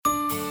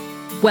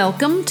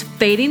Welcome to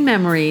Fading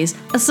Memories,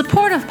 a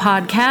supportive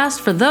podcast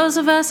for those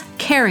of us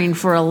caring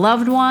for a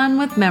loved one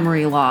with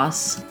memory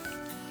loss.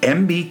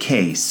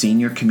 MBK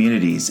Senior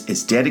Communities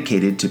is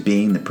dedicated to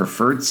being the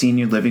preferred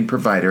senior living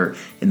provider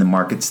in the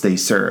markets they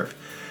serve.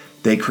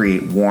 They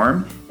create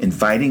warm,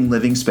 inviting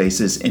living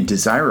spaces in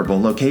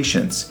desirable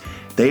locations.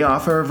 They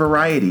offer a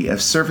variety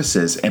of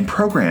services and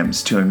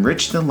programs to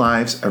enrich the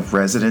lives of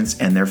residents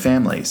and their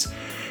families.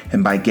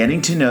 And by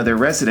getting to know their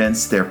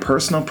residents, their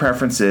personal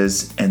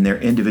preferences, and their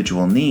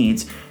individual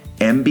needs,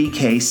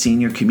 MBK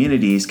Senior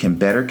Communities can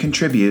better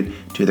contribute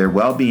to their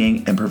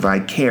well-being and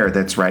provide care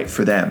that's right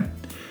for them.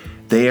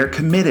 They are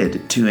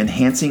committed to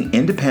enhancing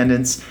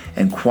independence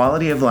and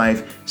quality of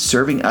life,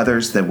 serving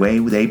others the way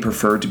they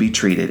prefer to be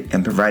treated,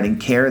 and providing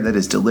care that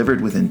is delivered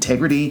with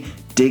integrity,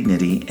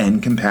 dignity,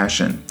 and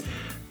compassion.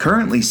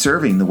 Currently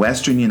serving the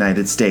Western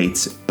United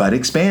States, but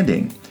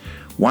expanding.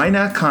 Why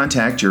not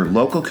contact your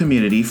local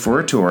community for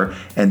a tour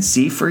and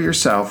see for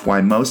yourself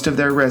why most of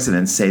their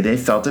residents say they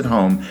felt at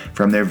home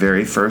from their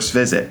very first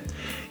visit?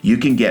 You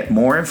can get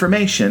more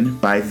information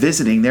by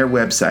visiting their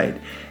website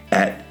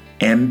at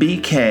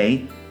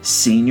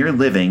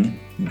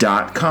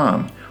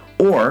mbkseniorliving.com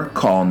or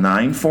call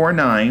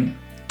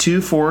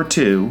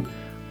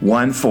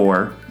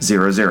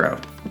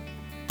 949-242-1400.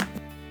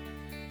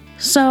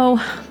 So,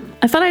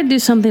 I thought I'd do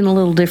something a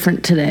little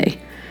different today.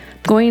 I'm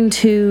going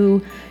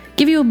to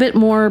give you a bit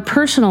more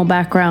personal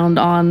background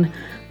on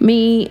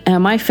me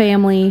and my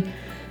family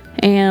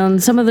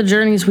and some of the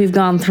journeys we've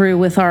gone through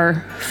with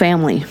our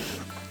family.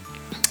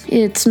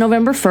 It's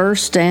November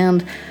 1st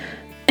and,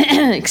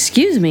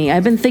 excuse me,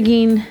 I've been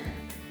thinking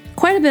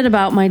quite a bit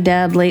about my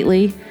dad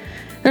lately.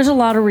 There's a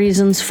lot of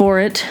reasons for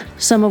it,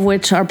 some of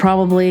which are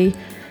probably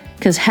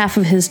because half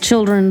of his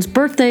children's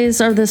birthdays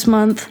are this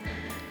month,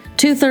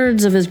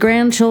 2/3 of his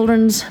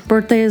grandchildren's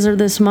birthdays are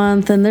this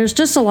month, and there's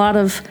just a lot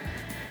of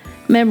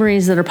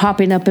memories that are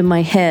popping up in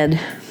my head.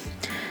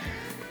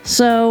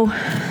 So,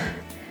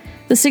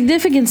 the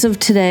significance of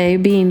today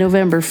being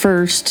November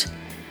 1st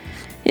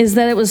is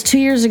that it was 2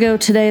 years ago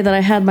today that I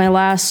had my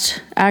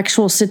last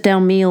actual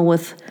sit-down meal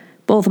with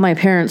both of my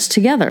parents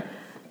together.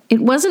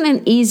 It wasn't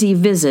an easy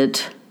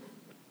visit.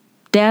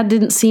 Dad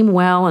didn't seem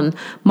well, and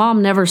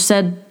Mom never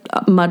said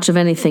much of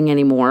anything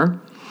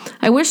anymore.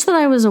 I wish that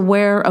I was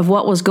aware of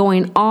what was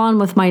going on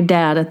with my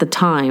dad at the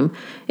time.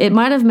 It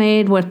might have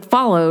made what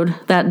followed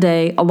that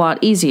day a lot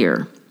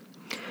easier.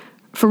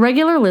 For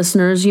regular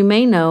listeners, you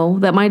may know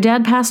that my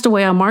dad passed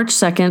away on March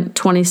 2nd,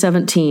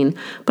 2017,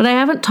 but I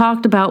haven't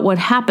talked about what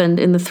happened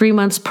in the 3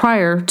 months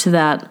prior to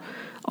that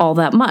all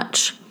that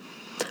much.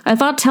 I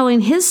thought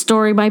telling his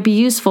story might be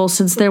useful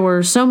since there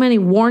were so many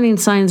warning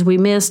signs we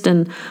missed,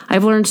 and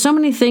I've learned so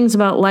many things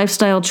about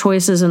lifestyle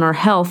choices and our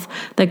health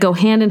that go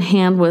hand in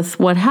hand with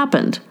what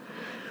happened.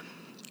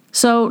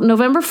 So,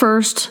 November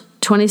 1st,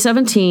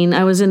 2017,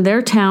 I was in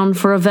their town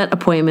for a vet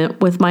appointment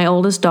with my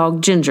oldest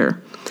dog, Ginger.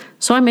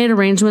 So I made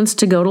arrangements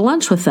to go to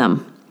lunch with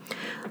them.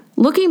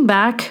 Looking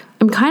back,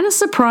 I'm kind of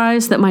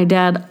surprised that my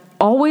dad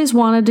always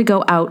wanted to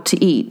go out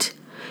to eat.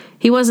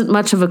 He wasn't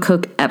much of a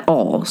cook at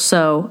all,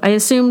 so I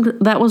assumed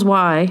that was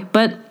why,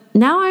 but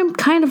now I'm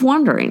kind of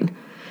wondering.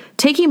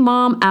 Taking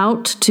Mom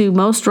out to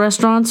most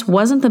restaurants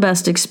wasn't the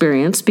best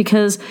experience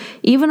because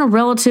even a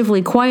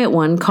relatively quiet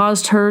one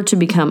caused her to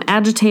become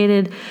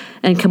agitated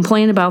and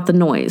complain about the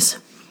noise.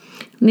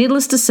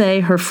 Needless to say,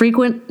 her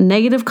frequent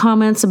negative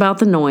comments about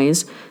the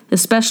noise,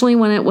 especially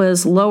when it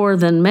was lower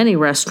than many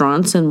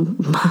restaurants,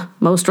 and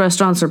most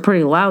restaurants are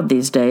pretty loud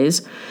these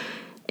days,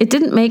 it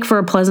didn't make for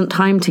a pleasant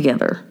time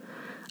together.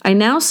 I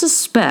now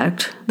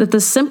suspect that the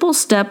simple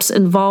steps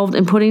involved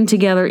in putting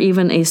together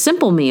even a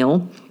simple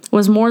meal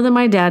was more than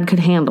my dad could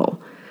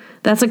handle.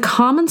 That's a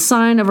common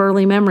sign of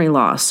early memory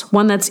loss,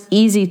 one that's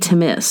easy to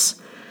miss.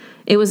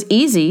 It was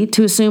easy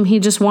to assume he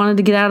just wanted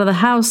to get out of the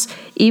house,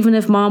 even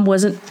if Mom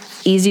wasn't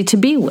easy to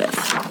be with.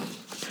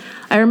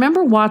 I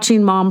remember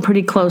watching Mom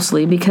pretty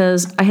closely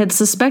because I had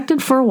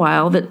suspected for a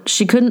while that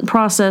she couldn't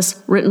process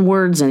written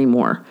words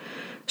anymore.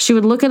 She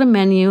would look at a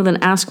menu, then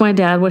ask my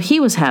dad what he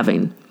was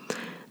having.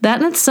 That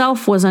in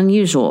itself was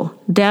unusual.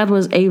 Dad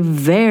was a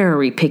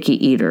very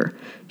picky eater.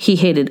 He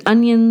hated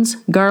onions,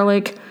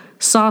 garlic,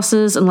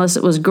 sauces unless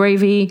it was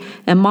gravy,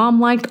 and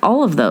Mom liked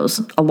all of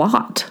those a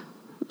lot.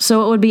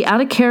 So it would be out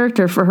of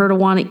character for her to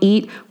want to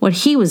eat what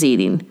he was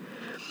eating.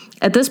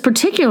 At this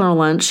particular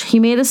lunch, he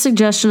made a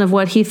suggestion of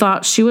what he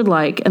thought she would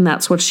like, and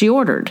that's what she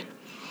ordered.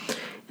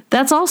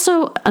 That's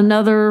also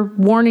another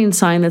warning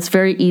sign that's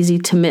very easy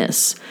to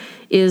miss,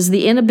 is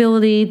the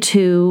inability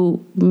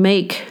to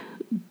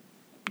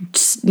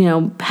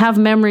have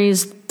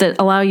memories that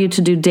allow you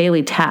to do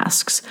daily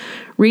tasks.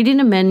 Reading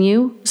a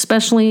menu,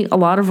 especially a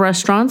lot of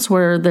restaurants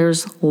where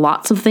there's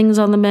lots of things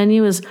on the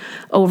menu, is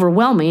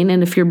overwhelming.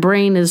 And if your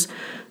brain is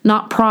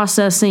not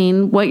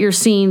processing what you're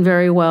seeing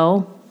very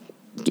well,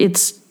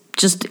 it's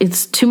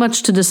too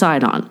much to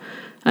decide on.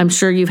 I'm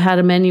sure you've had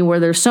a menu where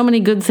there's so many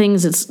good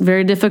things, it's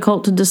very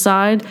difficult to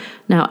decide.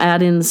 Now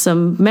add in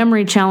some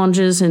memory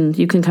challenges and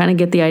you can kind of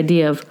get the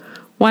idea of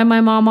why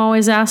my mom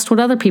always asked what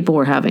other people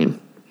were having.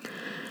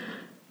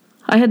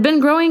 I had been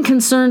growing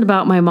concerned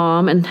about my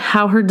mom and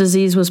how her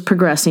disease was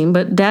progressing,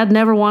 but Dad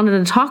never wanted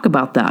to talk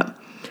about that.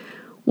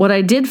 What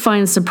I did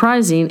find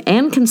surprising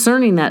and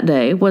concerning that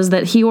day was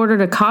that he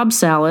ordered a Cobb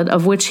salad,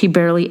 of which he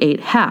barely ate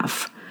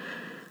half.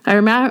 I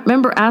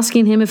remember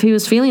asking him if he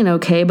was feeling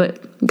okay,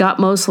 but got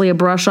mostly a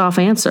brush-off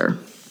answer.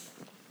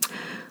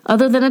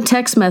 Other than a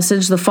text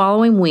message the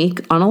following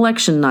week on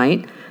election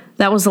night,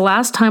 that was the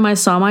last time I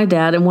saw my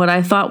dad in what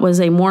I thought was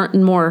a more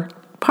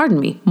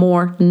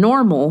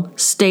normal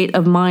state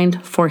of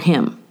mind for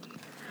him.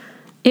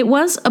 It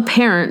was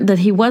apparent that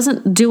he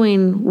wasn't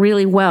doing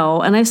really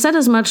well, and I said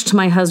as much to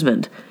my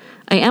husband.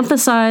 I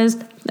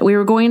emphasized that we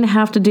were going to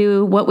have to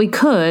do what we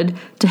could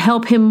to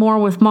help him more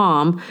with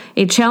Mom,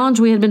 a challenge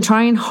we had been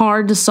trying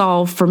hard to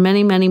solve for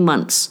many, many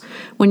months.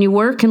 When you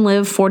work and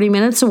live 40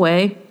 minutes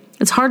away,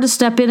 it's hard to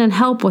step in and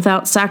help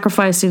without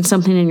sacrificing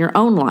something in your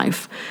own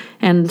life.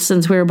 And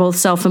since we were both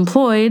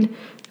self-employed,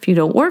 if you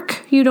don't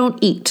work, you don't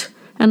eat.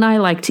 And I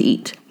like to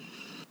eat.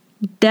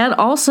 Dad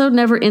also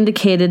never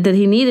indicated that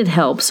he needed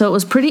help, so it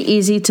was pretty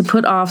easy to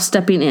put off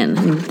stepping in.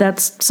 And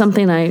that's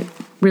something I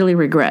really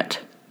regret.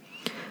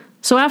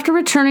 So after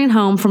returning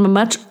home from a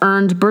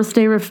much-earned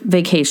birthday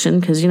vacation,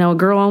 because, a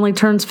girl only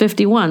turns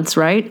 50 once,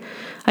 right?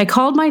 I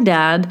called my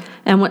dad,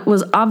 and it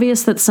was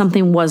obvious that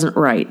something wasn't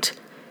right.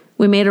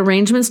 We made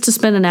arrangements to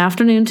spend an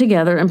afternoon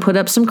together and put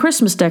up some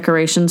Christmas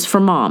decorations for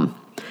Mom.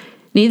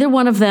 Neither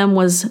one of them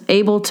was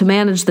able to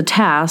manage the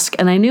task,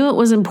 and I knew it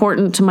was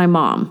important to my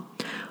mom.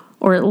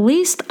 Or at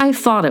least I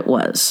thought it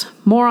was.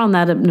 More on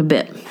that in a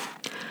bit.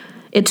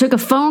 It took a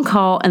phone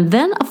call and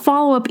then a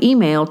follow-up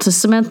email to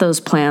cement those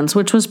plans,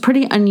 which was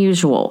pretty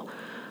unusual.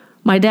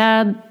 My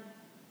dad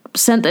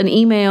sent an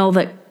email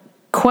that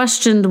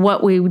questioned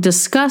what we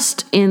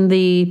discussed in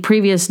the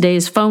previous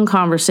day's phone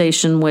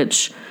conversation,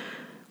 which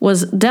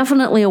was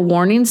definitely a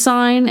warning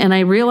sign, and I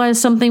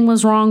realized something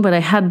was wrong, but I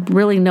had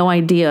really no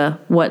idea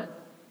what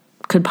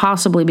could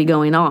possibly be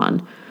going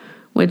on,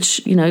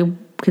 which,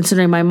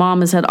 considering my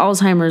mom has had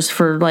Alzheimer's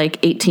for like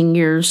 18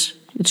 years,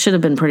 it should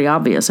have been pretty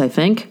obvious, I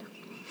think.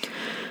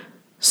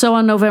 So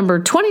on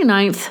November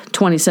 29th,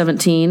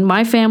 2017,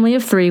 my family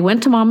of 3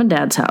 went to Mom and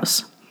Dad's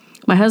house.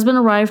 My husband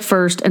arrived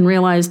first and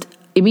realized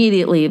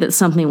immediately that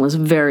something was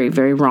very,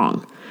 very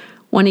wrong.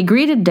 When he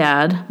greeted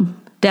Dad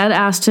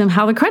asked him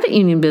how the credit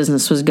union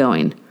business was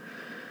going.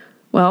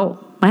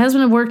 Well, my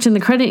husband had worked in the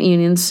credit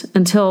unions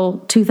until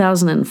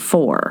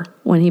 2004,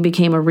 when he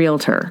became a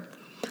realtor.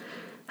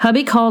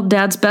 Hubby called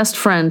Dad's best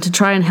friend to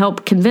try and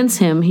help convince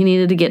him he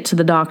needed to get to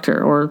the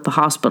doctor or the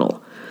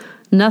hospital.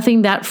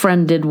 Nothing that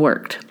friend did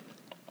worked.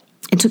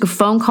 It took a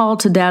phone call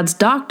to Dad's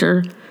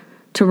doctor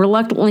to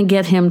reluctantly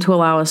get him to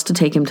allow us to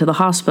take him to the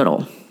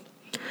hospital.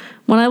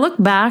 When I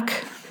look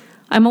back,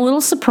 I'm a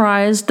little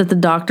surprised that the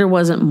doctor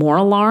wasn't more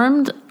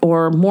alarmed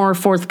or more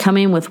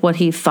forthcoming with what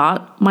he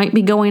thought might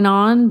be going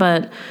on,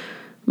 but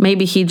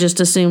maybe he just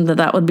assumed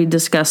that would be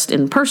discussed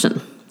in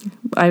person.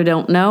 I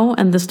don't know,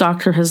 and this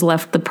doctor has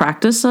left the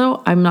practice,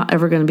 so I'm not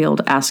ever going to be able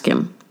to ask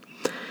him.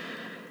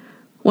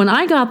 When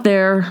I got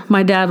there,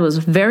 my dad was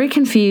very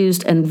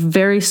confused and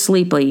very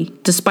sleepy,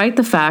 despite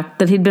the fact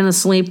that he'd been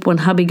asleep when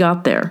hubby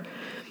got there.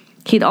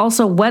 He'd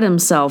also wet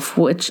himself,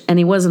 and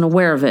he wasn't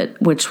aware of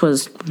it, which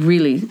was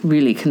really,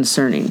 really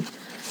concerning.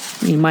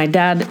 My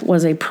dad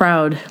was a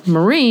proud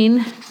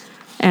Marine,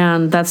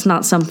 and that's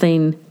not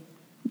something,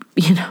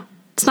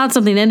 it's not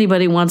something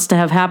anybody wants to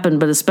have happen,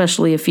 but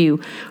especially if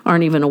you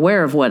aren't even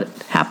aware of what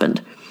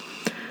happened.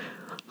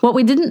 What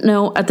we didn't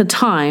know at the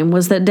time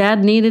was that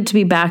Dad needed to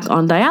be back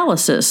on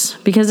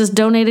dialysis because his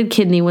donated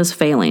kidney was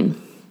failing.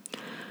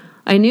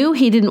 I knew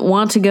he didn't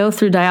want to go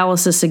through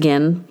dialysis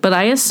again, but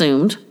I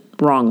assumed,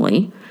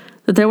 wrongly,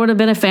 that there would have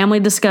been a family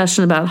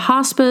discussion about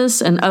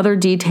hospice and other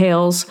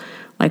details,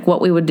 like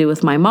what we would do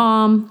with my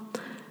mom,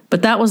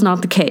 but that was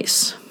not the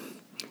case.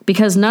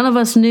 Because none of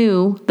us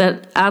knew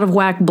that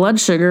out-of-whack blood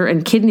sugar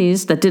and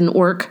kidneys that didn't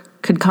work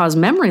could cause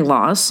memory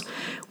loss,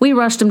 we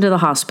rushed him to the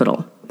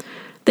hospital.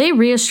 They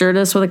reassured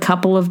us with a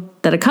couple of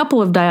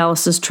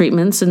dialysis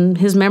treatments and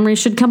his memory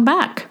should come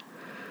back.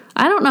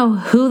 I don't know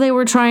who they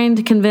were trying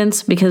to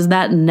convince because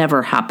that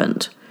never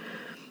happened.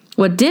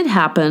 What did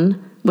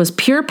happen was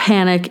pure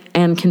panic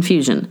and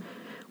confusion.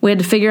 We had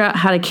to figure out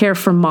how to care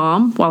for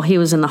Mom while he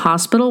was in the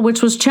hospital,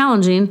 which was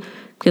challenging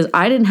because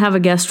I didn't have a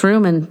guest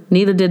room and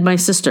neither did my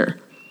sister.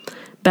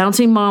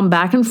 Bouncing Mom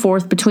back and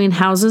forth between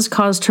houses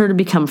caused her to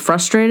become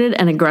frustrated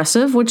and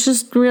aggressive, which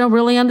is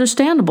really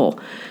understandable.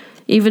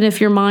 Even if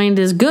your mind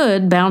is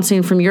good,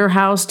 bouncing from your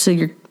house to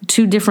your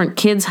 2 different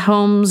kids'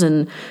 homes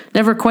and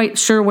never quite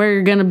sure where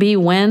you're going to be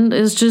when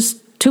is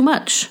just too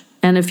much.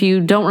 And if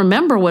you don't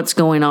remember what's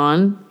going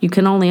on, you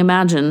can only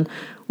imagine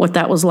what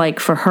that was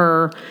like for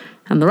her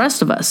and the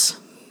rest of us.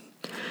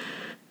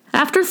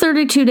 After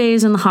 32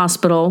 days in the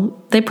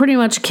hospital, they pretty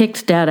much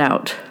kicked Dad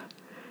out.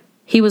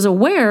 He was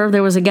aware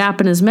there was a gap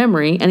in his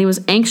memory, and he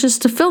was anxious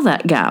to fill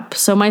that gap.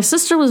 So my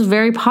sister was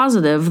very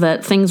positive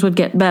that things would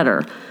get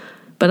better.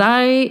 But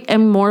I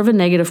am more of a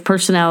negative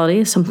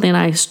personality, something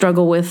I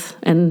struggle with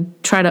and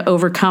try to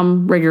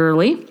overcome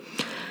regularly.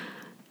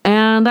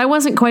 And And I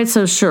wasn't quite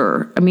so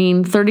sure.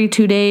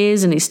 32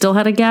 days and he still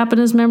had a gap in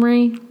his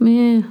memory?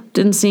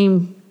 Didn't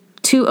seem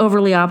too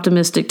overly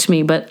optimistic to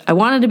me, but I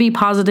wanted to be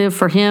positive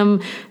for him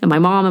and my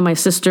mom and my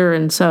sister,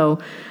 and so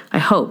I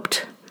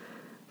hoped.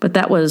 But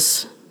that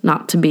was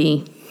not to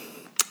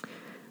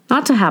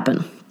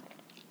happen.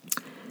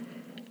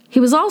 He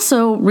was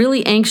also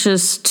really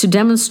anxious to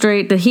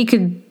demonstrate that he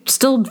could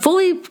still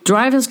fully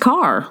drive his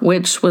car,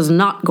 which was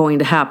not going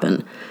to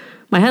happen.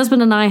 My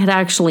husband and I had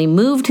actually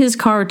moved his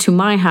car to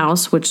my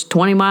house, which is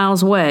 20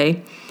 miles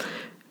away,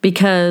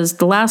 because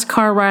the last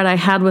car ride I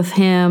had with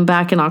him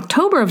back in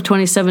October of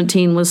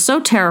 2017 was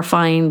so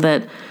terrifying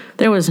that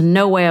there was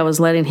no way I was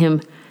letting him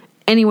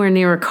anywhere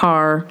near a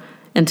car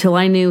until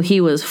I knew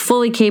he was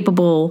fully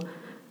capable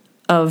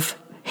of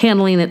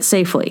handling it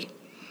safely.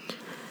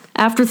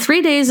 After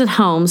 3 days at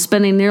home,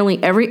 spending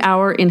nearly every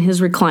hour in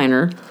his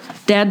recliner,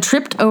 Dad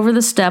tripped over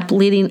the step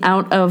leading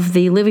out of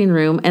the living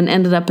room and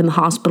ended up in the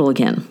hospital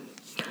again.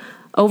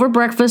 Over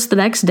breakfast the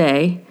next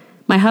day,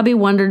 my hubby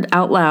wondered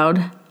out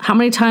loud how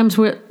many times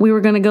we were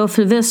going to go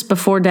through this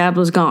before Dad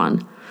was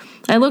gone.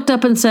 I looked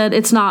up and said,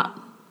 "It's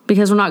not,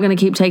 because we're not going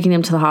to keep taking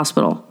him to the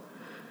hospital."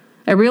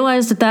 I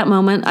realized at that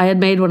moment I had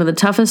made one of the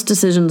toughest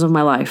decisions of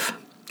my life.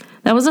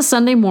 That was a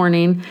Sunday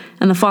morning,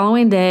 and the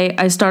following day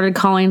I started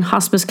calling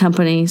hospice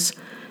companies,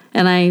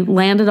 and I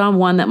landed on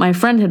one that my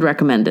friend had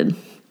recommended.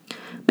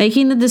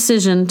 Making the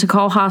decision to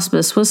call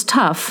hospice was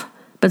tough,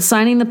 but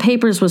signing the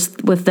papers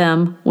with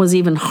them was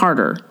even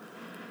harder.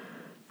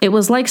 It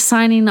was like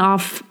signing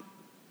off,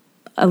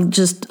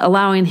 just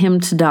allowing him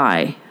to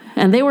die.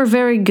 And they were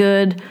very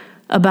good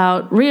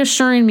about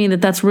reassuring me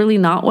that that's really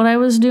not what I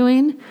was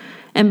doing.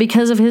 And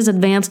because of his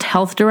advanced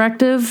health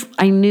directive,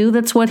 I knew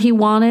that's what he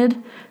wanted.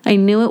 I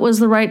knew it was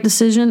the right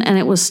decision, and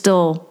it was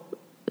still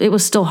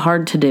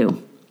hard to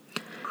do.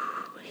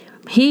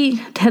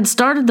 He had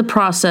started the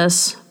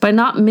process by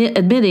not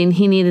admitting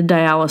he needed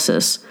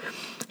dialysis.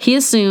 He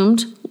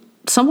assumed,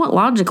 somewhat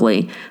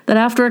logically, that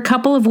after a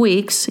couple of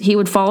weeks, he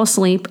would fall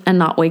asleep and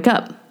not wake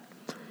up.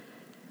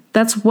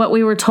 That's what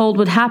we were told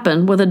would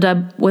happen with a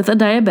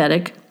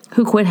diabetic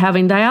who quit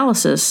having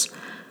dialysis,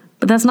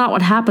 but that's not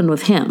what happened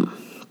with him.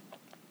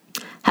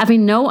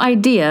 Having no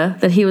idea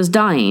that he was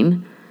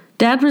dying,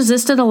 Dad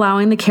resisted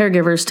allowing the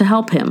caregivers to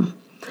help him.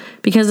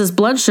 Because his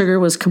blood sugar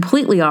was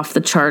completely off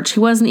the charts, he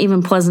wasn't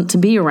even pleasant to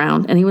be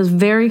around, and he was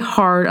very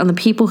hard on the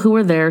people who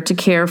were there to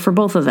care for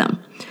both of them.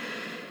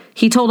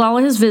 He told all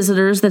of his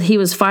visitors that he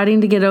was fighting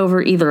to get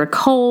over either a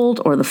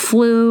cold or the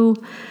flu.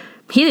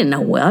 He didn't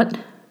know what.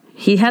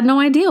 He had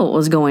no idea what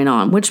was going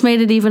on, which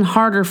made it even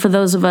harder for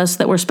those of us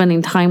that were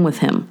spending time with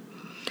him.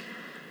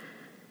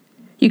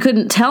 You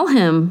couldn't tell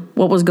him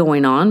what was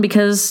going on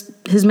because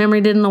his memory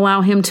didn't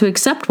allow him to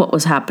accept what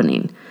was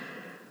happening.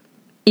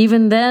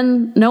 Even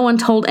then, no one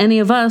told any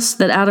of us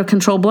that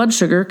out-of-control blood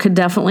sugar could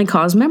definitely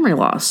cause memory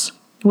loss,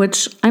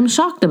 which I'm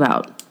shocked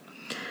about.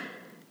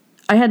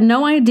 I had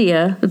no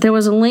idea that there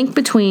was a link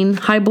between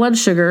high blood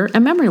sugar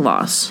and memory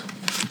loss.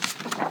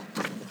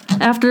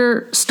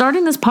 After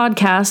starting this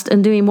podcast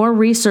and doing more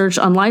research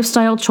on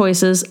lifestyle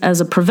choices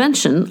as a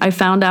prevention, I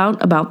found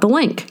out about the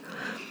link.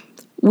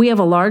 We have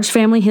a large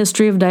family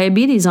history of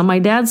diabetes on my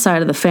dad's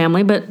side of the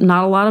family, but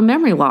not a lot of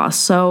memory loss,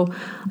 so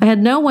I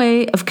had no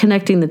way of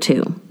connecting the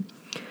two.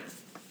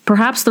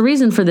 Perhaps the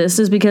reason for this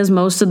is because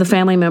most of the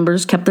family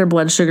members kept their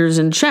blood sugars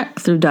in check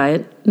through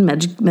diet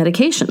and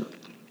medication,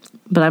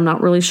 but I'm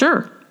not really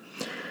sure.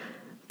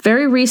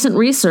 Very recent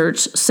research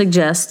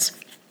suggests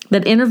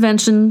that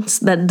interventions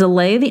that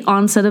delay the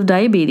onset of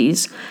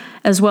diabetes,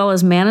 as well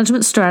as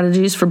management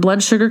strategies for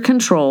blood sugar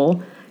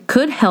control,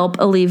 could help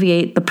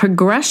alleviate the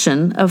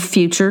progression of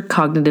future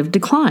cognitive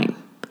decline.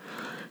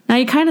 Now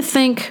you kind of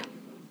think,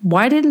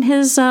 why didn't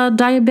his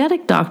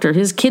diabetic doctor,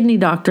 his kidney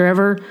doctor,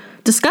 ever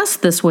discuss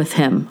this with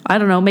him? I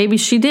don't know, maybe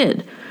she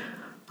did.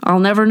 I'll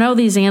never know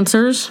these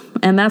answers,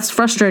 and that's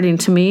frustrating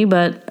to me,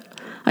 but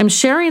I'm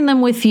sharing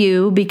them with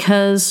you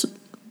because,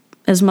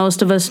 as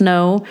most of us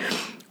know,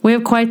 we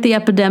have quite the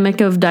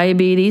epidemic of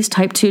diabetes,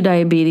 type 2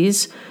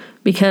 diabetes,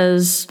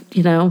 because,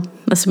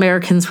 us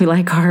Americans, we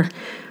like our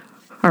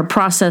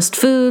processed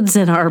foods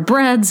and our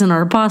breads and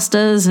our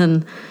pastas,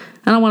 and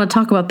I don't want to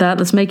talk about that.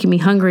 That's making me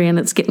hungry, and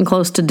it's getting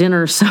close to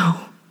dinner, so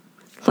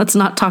let's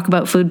not talk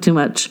about food too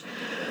much.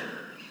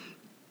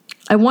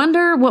 I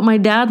wonder what my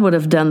dad would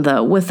have done,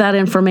 though, with that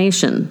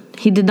information.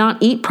 He did not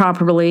eat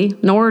properly,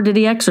 nor did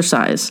he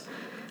exercise.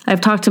 I've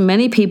talked to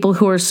many people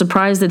who are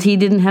surprised that he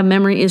didn't have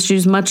memory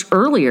issues much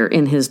earlier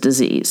in his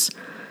disease.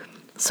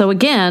 So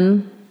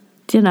again,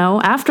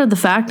 after the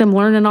fact, I'm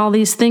learning all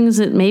these things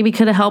that maybe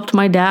could have helped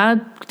my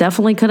dad,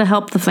 definitely could have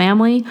helped the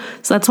family.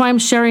 So that's why I'm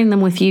sharing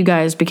them with you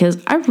guys, because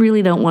I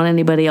really don't want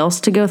anybody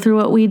else to go through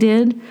what we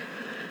did.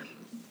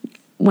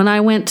 When I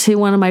went to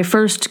one of my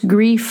first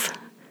grief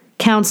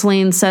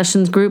counseling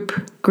sessions,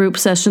 group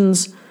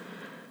sessions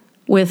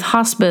with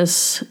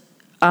hospice,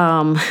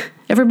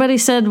 everybody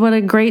said what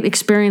a great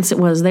experience it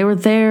was. They were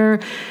there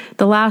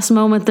the last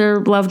moment their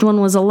loved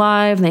one was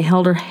alive, and they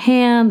held her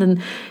hand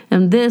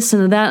and this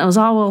and that. It was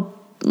all, well,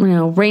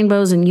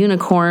 rainbows and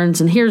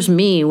unicorns. And here's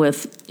me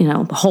with,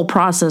 the whole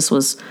process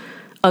was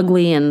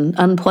ugly and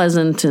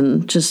unpleasant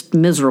and just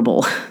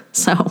miserable.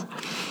 So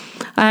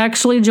I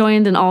actually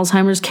joined an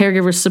Alzheimer's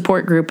caregiver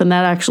support group, and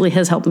that actually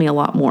has helped me a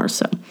lot more.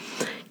 So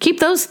keep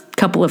those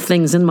couple of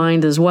things in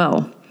mind as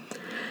well.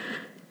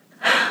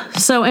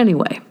 So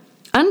anyway,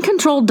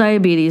 uncontrolled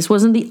diabetes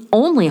wasn't the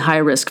only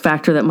high-risk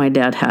factor that my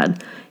dad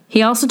had.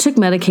 He also took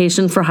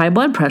medication for high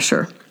blood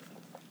pressure.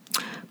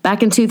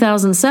 Back in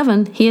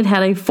 2007, he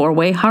had a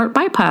 4-way heart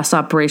bypass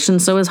operation,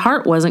 so his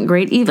heart wasn't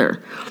great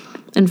either.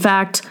 In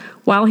fact,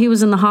 while he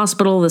was in the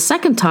hospital the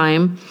second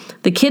time,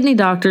 the kidney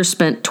doctor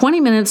spent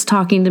 20 minutes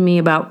talking to me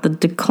about the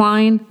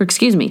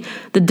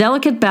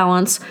delicate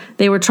balance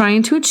they were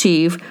trying to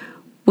achieve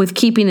with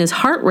keeping his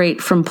heart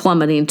rate from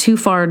plummeting too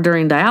far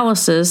during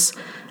dialysis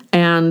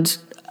and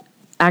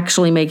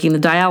actually making the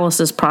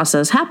dialysis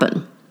process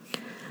happen.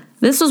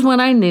 This was when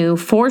I knew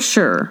for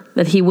sure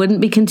that he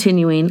wouldn't be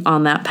continuing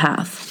on that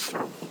path.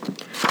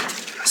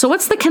 So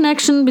what's the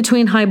connection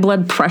between high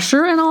blood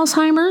pressure and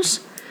Alzheimer's?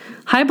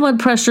 High blood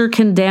pressure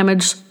can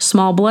damage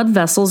small blood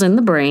vessels in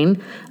the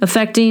brain,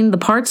 affecting the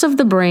parts of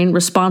the brain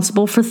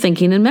responsible for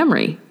thinking and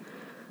memory.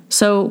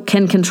 So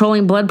can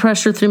controlling blood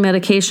pressure through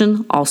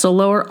medication also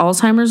lower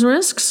Alzheimer's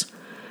risks?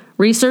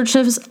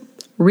 Researchers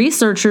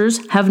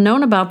have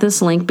known about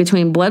this link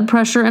between blood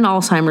pressure and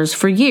Alzheimer's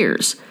for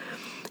years.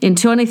 In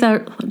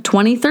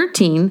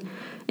 2013,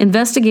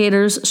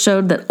 investigators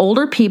showed that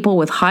older people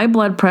with high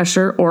blood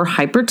pressure or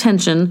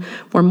hypertension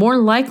were more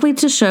likely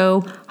to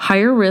show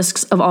higher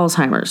risks of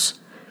Alzheimer's.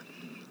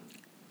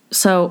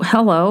 So,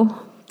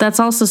 that's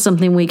also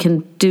something we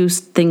can do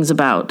things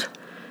about.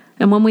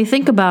 And when we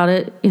think about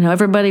it,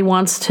 everybody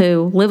wants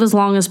to live as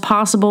long as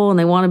possible and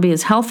they want to be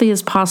as healthy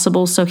as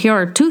possible. So here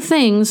are 2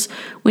 things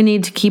we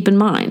need to keep in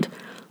mind.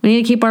 We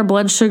need to keep our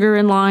blood sugar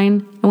in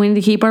line, and we need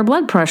to keep our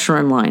blood pressure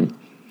in line.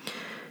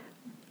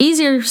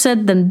 Easier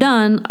said than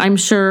done, I'm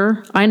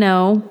sure. I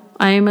know.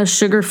 I am a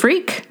sugar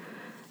freak.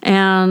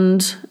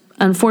 And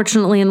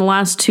unfortunately, in the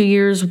last 2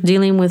 years,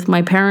 dealing with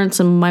my parents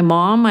and my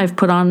mom, I've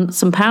put on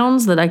some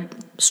pounds that I'm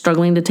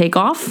struggling to take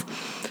off.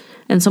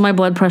 And so my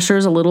blood pressure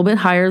is a little bit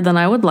higher than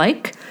I would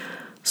like.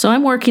 So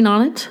I'm working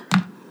on it.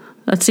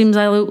 It seems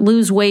I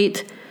lose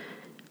weight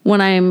when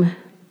I'm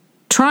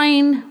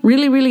trying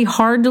really, really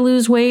hard to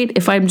lose weight.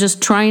 If I'm just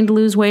trying to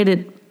lose weight,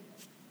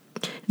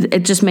 it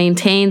just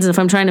maintains. And if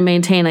I'm trying to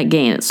maintain, I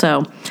gain it.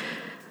 So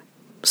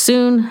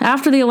soon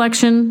after the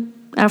election,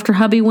 after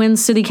hubby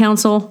wins city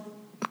council,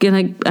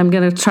 I'm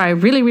gonna try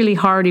really, really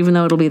hard, even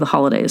though it'll be the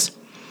holidays.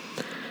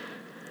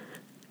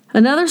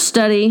 Another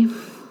study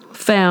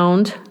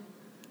found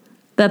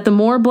that the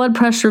more blood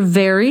pressure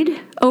varied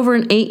over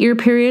an 8-year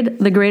period,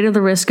 the greater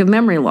the risk of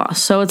memory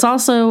loss. So it's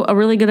also a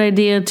really good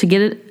idea to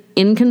get it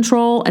in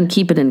control and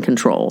keep it in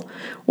control.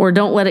 Or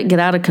don't let it get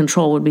out of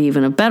control would be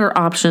even a better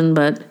option,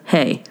 but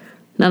hey,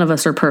 none of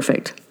us are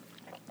perfect.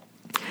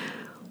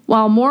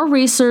 While more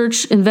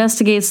research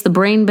investigates the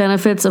brain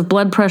benefits of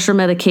blood pressure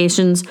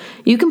medications,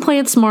 you can play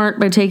it smart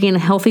by taking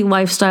healthy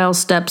lifestyle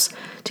steps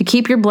to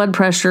keep your blood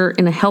pressure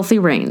in a healthy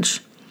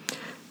range.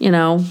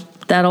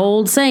 That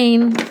old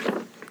saying,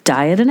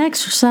 diet and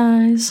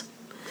exercise.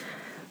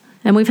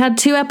 And we've had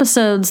 2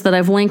 episodes that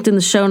I've linked in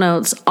the show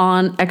notes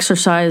on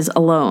exercise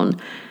alone.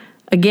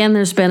 Again,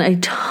 there's been a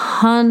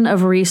ton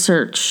of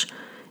research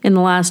in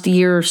the last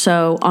year or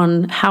so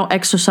on how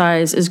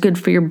exercise is good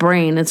for your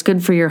brain. It's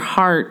good for your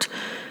heart.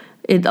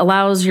 It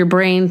allows your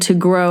brain to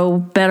grow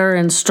better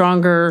and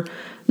stronger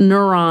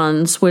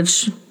neurons,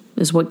 which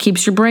is what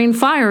keeps your brain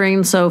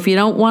firing. So if you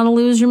don't want to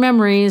lose your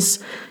memories,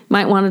 you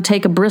might want to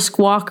take a brisk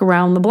walk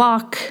around the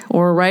block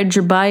or ride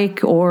your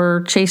bike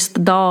or chase the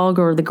dog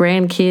or the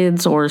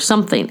grandkids or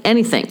something,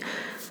 anything.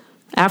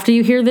 After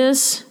you hear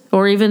this,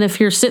 or even if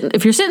you're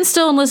sitting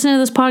still and listening to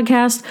this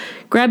podcast,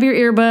 grab your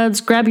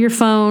earbuds, grab your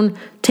phone,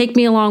 take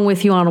me along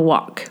with you on a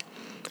walk.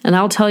 And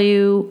I'll tell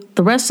you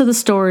the rest of the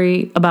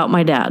story about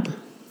my dad.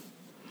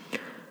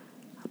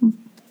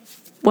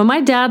 When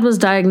my dad was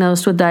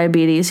diagnosed with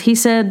diabetes, he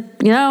said,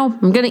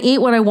 I'm going to eat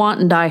what I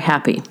want and die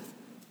happy.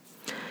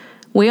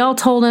 We all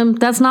told him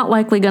that's not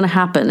likely going to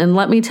happen. And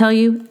let me tell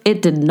you,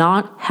 it did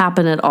not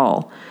happen at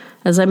all.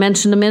 As I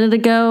mentioned a minute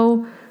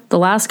ago, the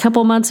last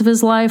couple months of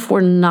his life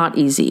were not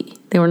easy.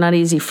 They were not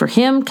easy for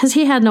him because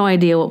he had no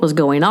idea what was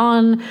going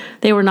on.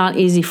 They were not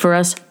easy for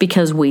us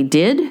because we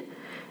did,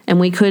 and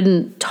we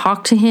couldn't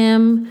talk to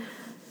him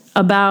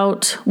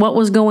about what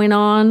was going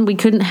on. We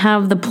couldn't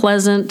have the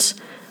pleasant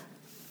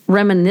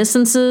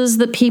reminiscences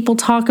that people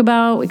talk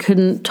about. We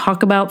couldn't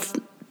talk about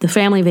the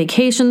family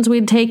vacations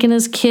we'd taken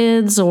as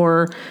kids,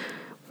 or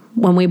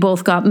when we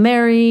both got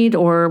married,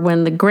 or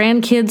when the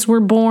grandkids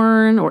were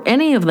born, or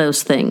any of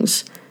those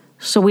things.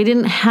 So we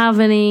didn't have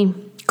any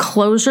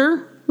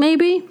closure,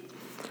 maybe.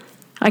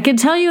 I could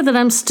tell you that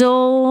I'm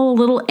still a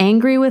little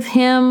angry with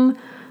him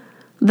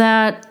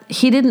that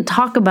he didn't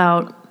talk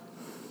about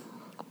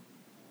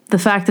the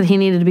fact that he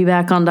needed to be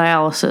back on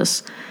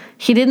dialysis.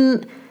 He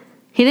didn't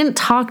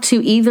talk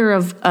to either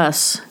of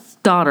us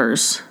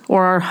daughters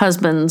or our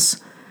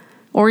husbands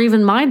or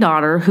even my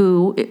daughter,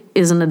 who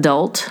is an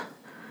adult,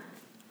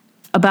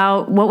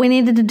 about what we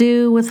needed to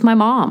do with my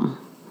mom,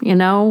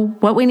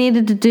 what we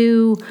needed to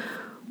do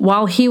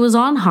while he was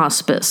on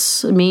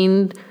hospice. I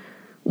mean,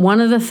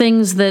 one of the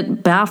things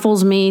that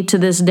baffles me to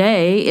this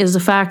day is the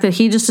fact that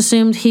he just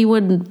assumed he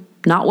would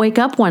not wake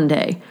up one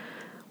day.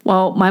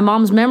 Well, my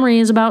mom's memory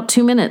is about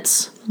 2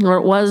 minutes, or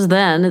it was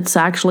then. It's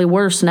actually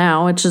worse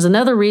now, which is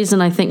another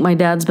reason I think my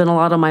dad's been a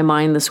lot on my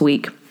mind this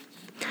week.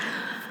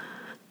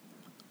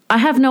 I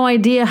have no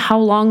idea how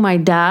long my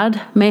dad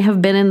may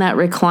have been in that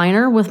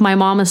recliner with my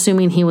mom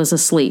assuming he was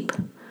asleep.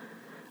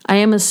 I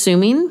am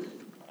assuming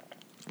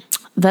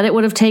that it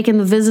would have taken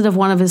the visit of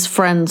one of his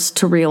friends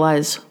to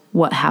realize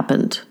what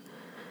happened.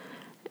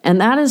 And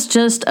that is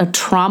just a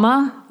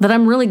trauma that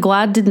I'm really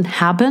glad didn't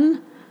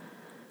happen,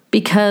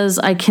 because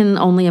I can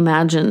only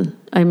imagine.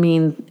 I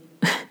mean,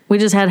 we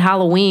just had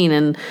Halloween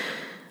and,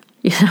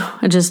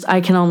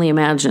 I can only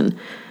imagine.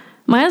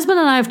 My husband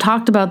and I have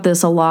talked about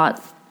this a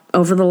lot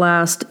over the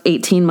last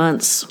 18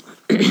 months.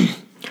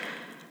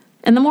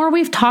 And the more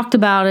we've talked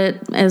about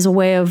it as a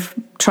way of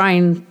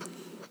trying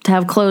to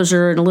have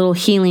closure and a little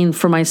healing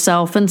for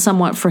myself and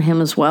somewhat for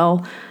him as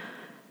well,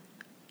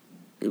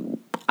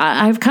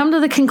 I've come to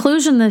the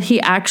conclusion that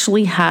he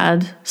actually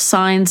had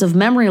signs of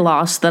memory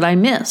loss that I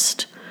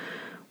missed.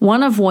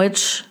 One of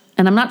which,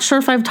 and I'm not sure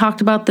if I've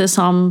talked about this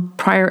on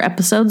prior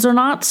episodes or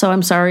not, so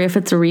I'm sorry if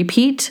it's a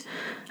repeat.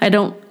 I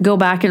don't go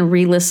back and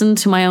re-listen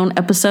to my own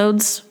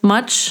episodes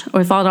much,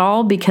 or if at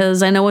all,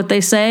 because I know what they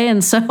say,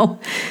 and so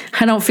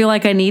I don't feel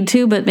like I need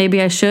to, but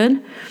maybe I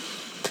should.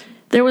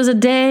 There was a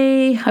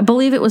day, I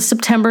believe it was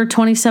September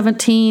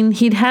 2017,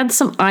 he'd had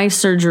some eye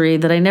surgery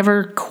that I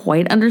never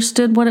quite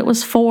understood what it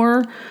was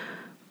for,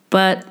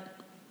 but,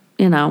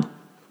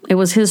 it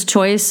was his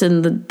choice,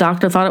 and the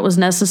doctor thought it was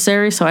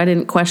necessary, so I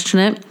didn't question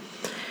it.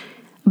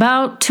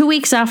 About 2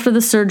 weeks after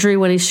the surgery,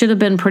 when he should have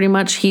been pretty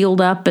much healed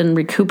up and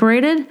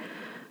recuperated,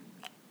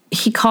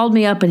 he called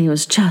me up and he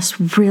was just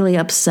really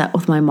upset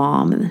with my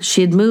mom. And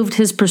she had moved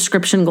his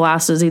prescription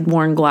glasses. He'd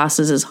worn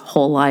glasses his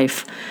whole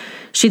life.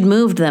 She'd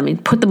moved them.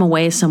 He'd put them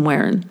away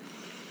somewhere, and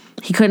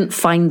he couldn't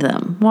find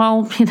them.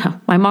 Well,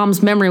 my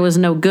mom's memory was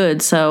no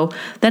good, so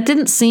that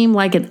didn't seem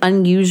like an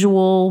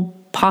unusual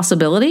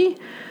possibility.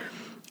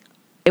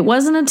 It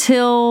wasn't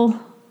until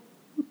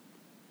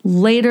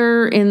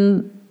later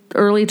in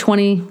early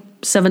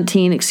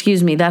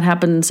 2017, that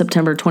happened in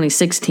September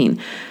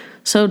 2016.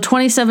 So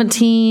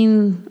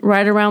 2017,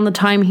 right around the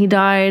time he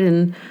died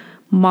and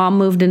mom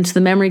moved into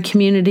the memory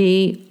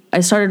community, I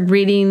started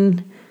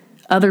reading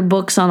other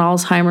books on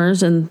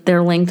Alzheimer's, and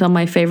they're linked on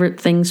my favorite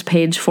things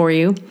page for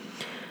you.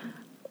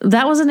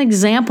 That was an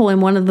example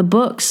in one of the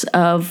books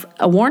of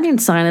a warning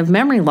sign of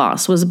memory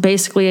loss, was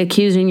basically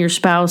accusing your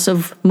spouse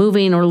of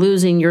moving or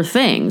losing your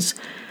things.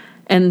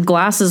 And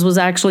glasses was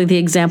actually the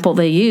example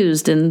they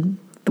used, and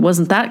it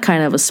wasn't that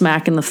kind of a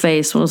smack in the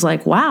face. It was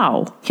like,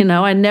 wow,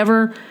 I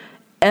never,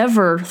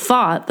 ever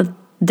thought that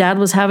Dad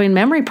was having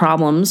memory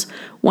problems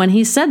when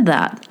he said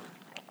that.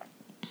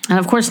 And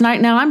of course,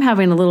 right now I'm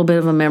having a little bit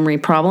of a memory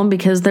problem,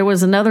 because there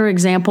was another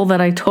example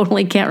that I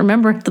totally can't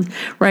remember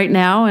right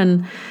now,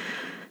 and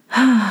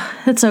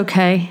it's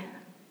okay.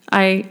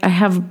 I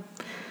have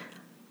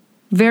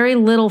very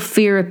little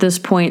fear at this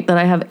point that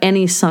I have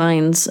any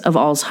signs of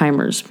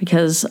Alzheimer's,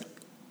 because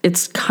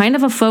it's kind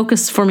of a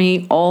focus for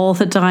me all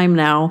the time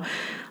now.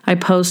 I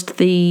post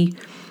the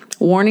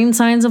warning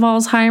signs of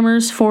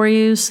Alzheimer's for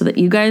you so that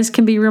you guys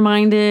can be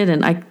reminded,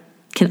 and I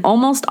can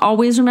almost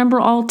always remember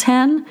all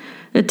 10.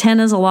 10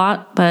 is a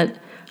lot, but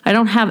I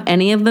don't have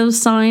any of those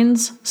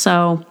signs,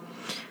 so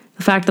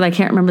the fact that I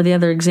can't remember the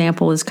other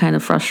example is kind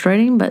of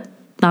frustrating, but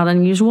not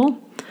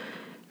unusual.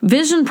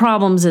 Vision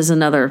problems is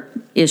another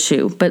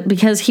issue, but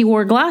because he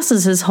wore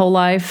glasses his whole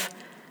life,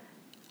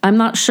 I'm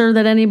not sure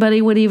that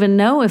anybody would even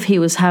know if he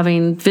was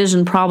having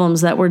vision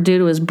problems that were due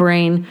to his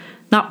brain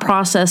not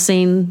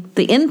processing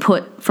the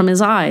input from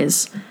his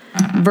eyes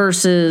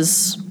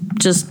versus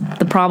just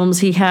the problems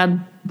he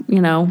had,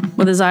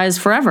 with his eyes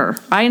forever.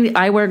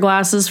 I wear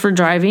glasses for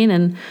driving,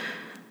 and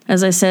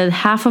as I said,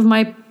 half of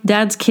my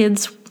dad's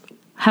kids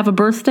have a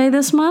birthday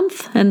this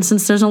month, and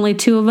since there's only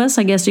 2 of us,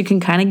 I guess you can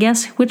kind of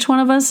guess which one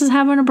of us is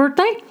having a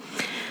birthday.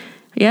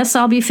 Yes,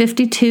 I'll be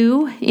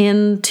 52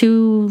 in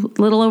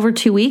little over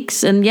 2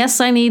 weeks, and yes,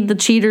 I need the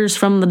cheaters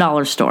from the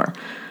dollar store.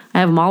 I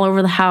have them all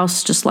over the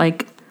house, just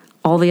like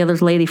all the other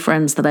lady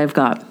friends that I've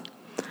got.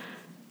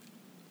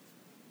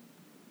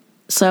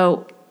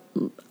 So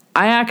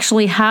I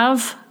actually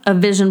have a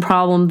vision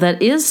problem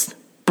that is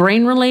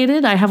brain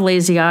related. I have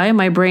lazy eye.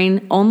 My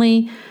brain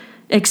only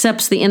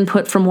accepts the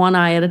input from one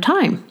eye at a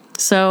time.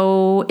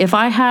 So if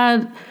I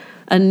had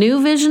a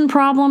new vision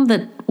problem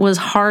that was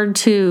hard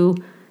to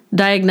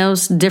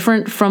diagnose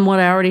different from what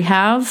I already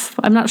have,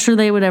 I'm not sure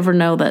they would ever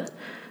know that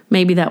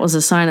maybe that was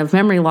a sign of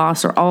memory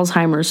loss or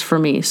Alzheimer's for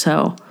me.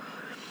 So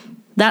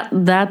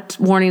that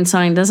warning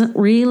sign doesn't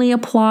really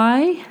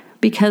apply,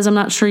 because I'm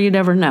not sure you'd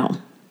ever know.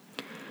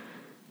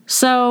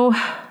 So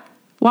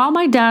while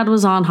my dad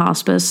was on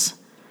hospice,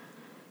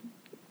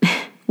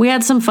 we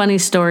had some funny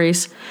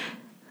stories.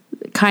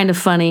 kind of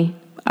funny.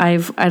 I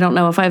don't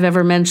know if I've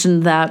ever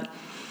mentioned that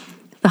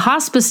the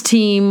hospice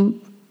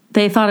team,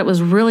 they thought it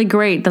was really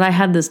great that I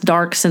had this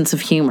dark sense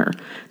of humor.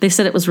 They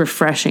said it was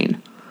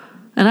refreshing.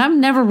 And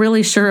I'm never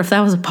really sure if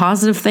that was a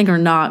positive thing or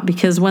not,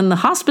 because when the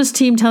hospice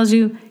team tells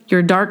you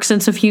your dark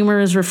sense of humor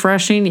is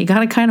refreshing, you got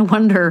to kind of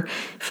wonder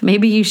if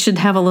maybe you should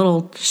have a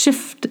little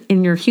shift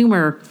in your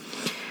humor.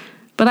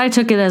 But I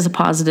took it as a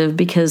positive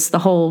because the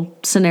whole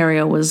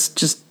scenario was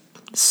just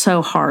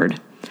so hard.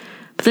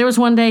 But there was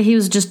one day he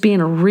was just being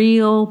a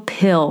real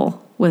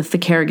pill with the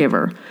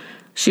caregiver.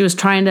 She was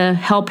trying to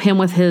help him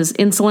with his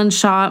insulin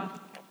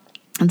shot,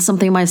 and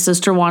something my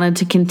sister wanted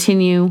to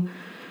continue.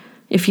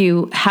 If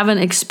you haven't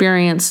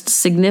experienced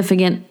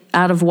significant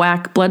out of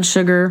whack blood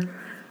sugar,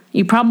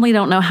 you probably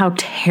don't know how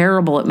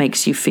terrible it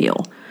makes you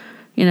feel.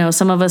 You know,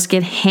 some of us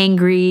get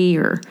hangry,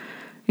 or,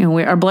 you know,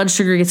 our blood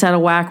sugar gets out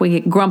of whack, we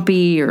get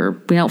grumpy, or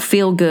we don't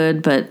feel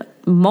good,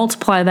 but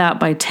multiply that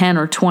by 10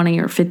 or 20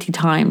 or 50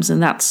 times,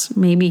 and that's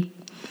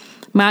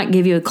might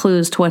give you a clue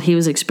as to what he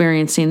was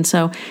experiencing.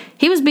 So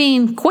he was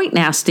being quite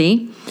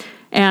nasty,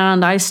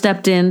 and I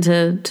stepped in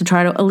to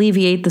try to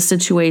alleviate the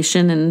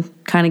situation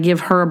and kind of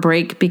give her a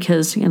break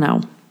because, you know,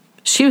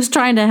 she was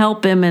trying to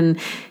help him and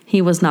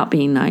he was not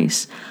being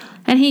nice.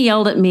 And he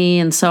yelled at me,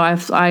 and so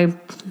I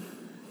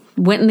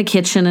went in the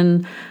kitchen,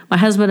 and my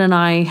husband and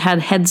I had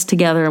heads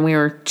together and we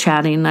were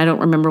chatting. I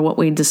don't remember what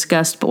we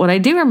discussed, but what I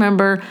do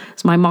remember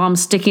is my mom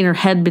sticking her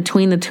head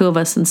between the two of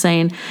us and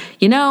saying,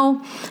 you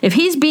know, if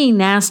he's being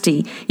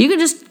nasty, you could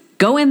just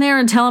go in there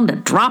and tell him to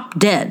drop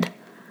dead.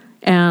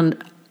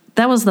 And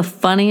that was the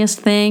funniest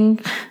thing.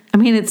 I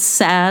mean, it's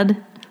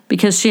sad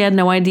because she had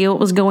no idea what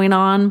was going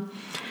on,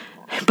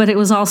 but it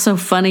was also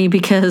funny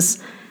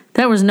because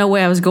there was no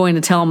way I was going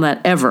to tell him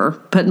that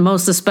ever, but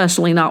most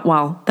especially not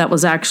while that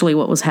was actually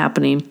what was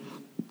happening.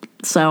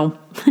 So,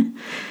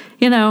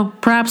 you know,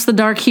 perhaps the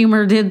dark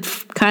humor did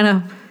kind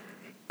of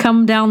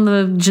come down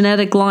the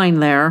genetic line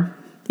there,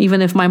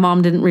 even if my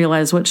mom didn't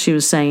realize what she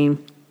was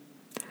saying.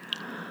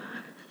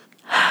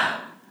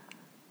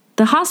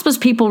 The hospice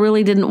people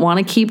really didn't want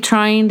to keep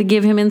trying to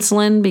give him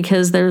insulin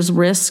because there's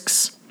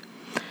risks.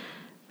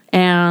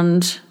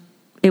 And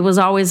it was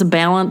always a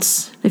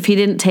balance. If he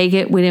didn't take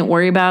it, we didn't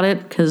worry about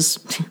it because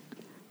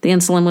the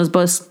insulin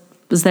was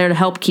there to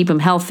help keep him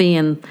healthy,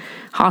 and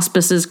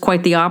hospice is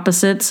quite the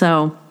opposite.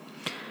 So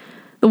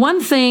the one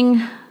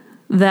thing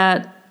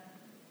that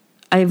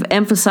I've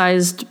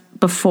emphasized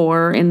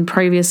before in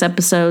previous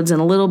episodes and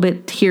a little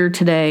bit here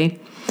today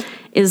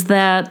is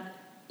that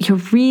you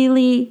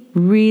really,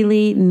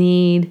 really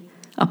need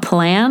a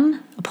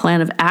plan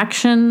of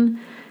action,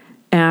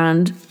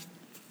 and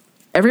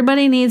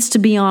everybody needs to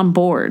be on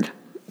board.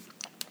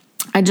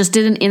 I just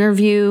did an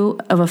interview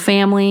of a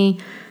family.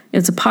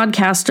 It's a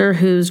podcaster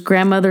whose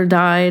grandmother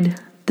died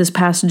this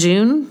past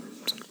June,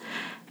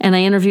 and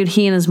I interviewed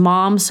he and his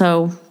mom,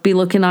 so be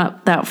looking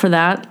out for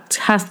that.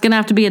 It's going to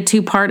have to be a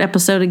 2-part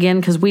episode again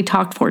because we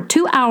talked for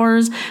 2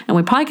 hours, and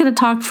we probably could have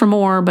talked for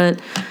more,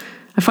 but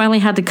I finally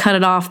had to cut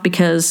it off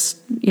because,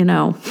 you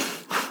know,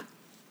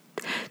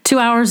 2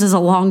 hours is a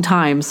long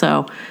time,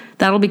 so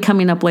that'll be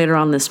coming up later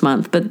on this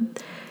month. But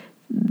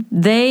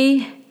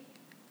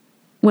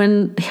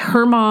when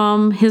her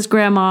mom, his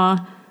grandma,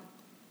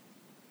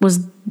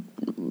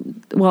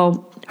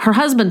 her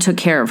husband took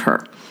care of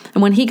her.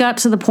 And when he got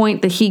to the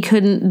point that he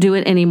couldn't do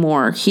it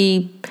anymore,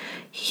 he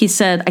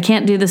said, I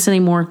can't do this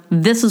anymore.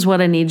 This is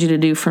what I need you to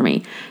do for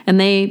me. And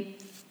they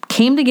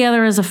came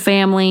together as a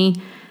family,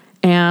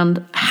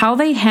 and how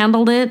they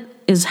handled it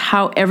is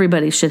how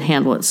everybody should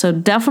handle it. So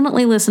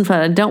definitely listen for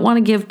that. I don't want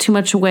to give too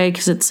much away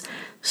because it's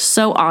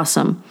so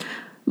awesome.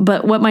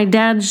 But what my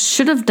dad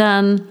should have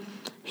done,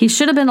 he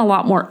should have been a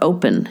lot more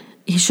open.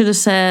 He should have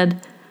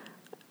said,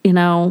 you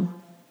know,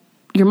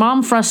 your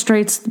mom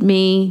frustrates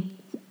me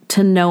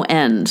to no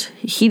end.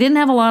 He didn't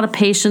have a lot of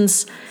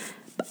patience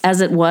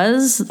as it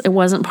was. It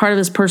wasn't part of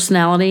his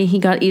personality. He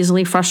got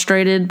easily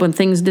frustrated when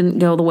things didn't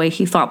go the way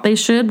he thought they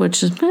should,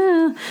 which is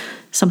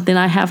something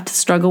I have to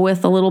struggle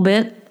with a little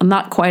bit. I'm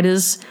not quite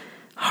as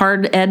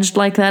hard-edged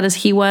like that as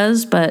he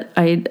was, but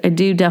I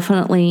do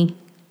definitely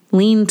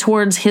lean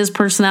towards his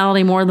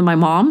personality more than my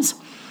mom's.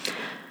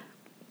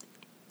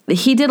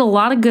 He did a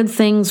lot of good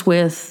things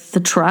with the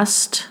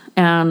trust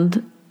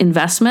and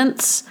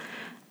investments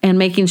and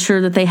making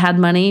sure that they had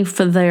money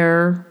for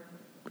their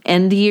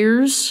end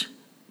years.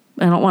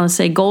 I don't want to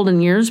say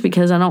golden years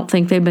because I don't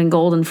think they've been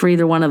golden for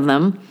either one of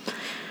them.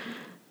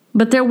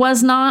 But there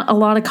was not a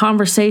lot of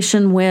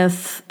conversation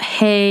with,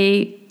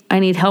 hey, I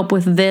need help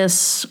with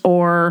this,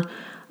 or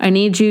I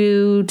need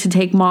you to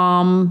take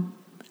mom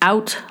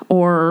out,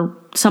 or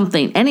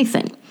something,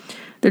 anything.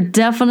 There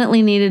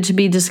definitely needed to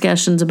be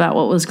discussions about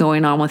what was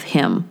going on with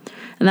him.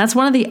 And that's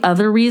one of the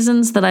other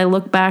reasons that I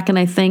look back and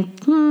I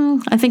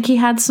think he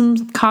had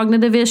some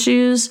cognitive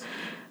issues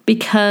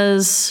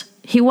because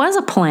he was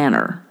a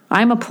planner.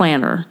 I'm a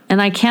planner.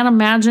 And I can't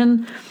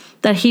imagine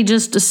that he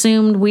just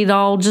assumed we'd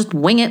all just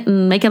wing it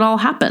and make it all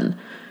happen.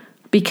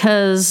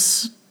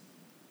 Because,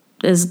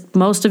 as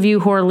most of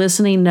you who are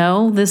listening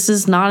know, this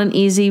is not an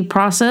easy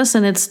process,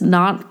 and it's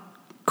not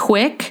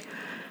quick,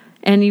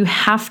 and you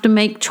have to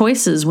make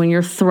choices when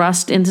you're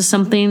thrust into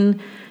something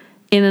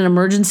in an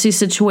emergency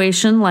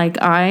situation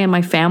like I and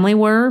my family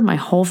were, my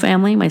whole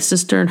family, my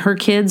sister and her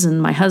kids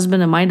and my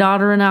husband and my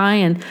daughter and I,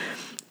 and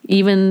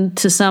even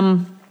to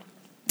some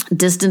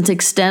distant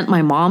extent,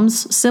 my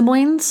mom's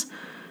siblings.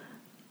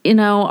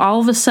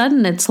 All of a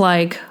sudden it's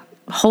like,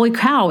 holy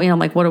cow,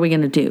 like, what are we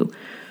going to do?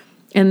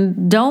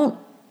 And don't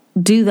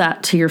do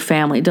that to your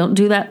family. Don't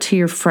do that to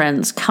your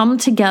friends. Come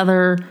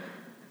together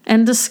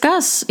and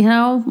discuss.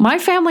 My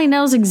family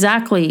knows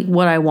exactly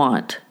what I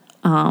want.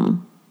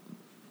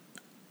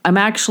 I'm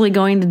actually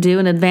going to do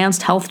an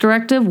advanced health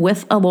directive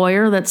with a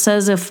lawyer that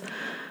says if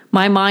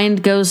my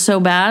mind goes so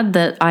bad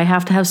that I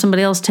have to have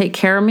somebody else take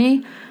care of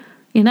me,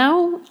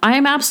 I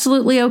am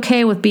absolutely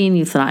okay with being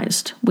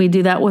euthanized. We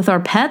do that with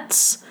our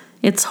pets.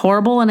 It's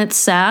horrible and it's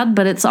sad,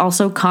 but it's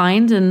also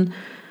kind. And,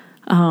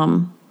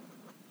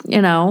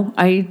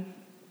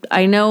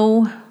 I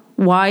know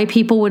why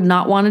people would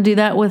not want to do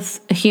that with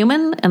a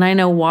human. And I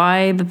know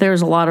why that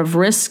there's a lot of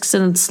risks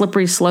and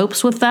slippery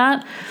slopes with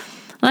that.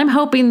 And I'm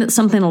hoping that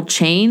something will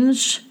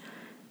change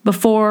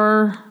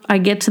before I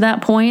get to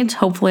that point.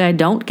 Hopefully I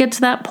don't get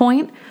to that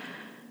point.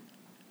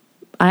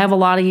 I have a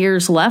lot of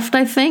years left,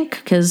 I think,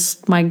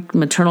 because my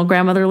maternal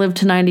grandmother lived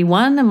to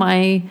 91 and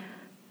my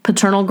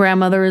paternal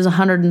grandmother is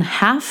 100 and a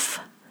half.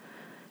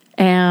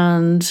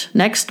 And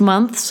next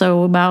month,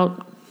 so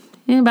about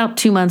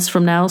 2 months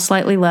from now,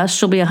 slightly less,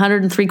 she'll be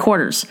 100 and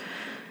 3/4.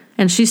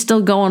 And she's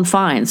still going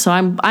fine. So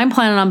I'm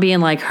planning on being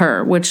like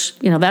her, which,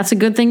 that's a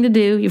good thing to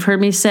do. You've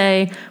heard me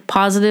say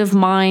positive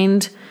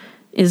mind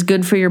is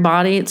good for your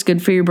body. It's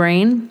good for your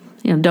brain.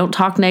 Don't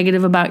talk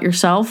negative about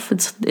yourself.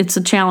 It's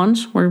a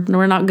challenge.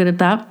 We're not good at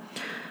that.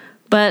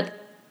 But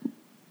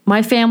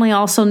my family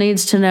also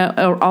needs to know,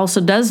 or also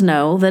does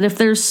know, that if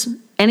there's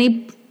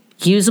any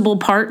usable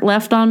part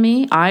left on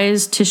me,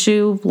 eyes,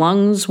 tissue,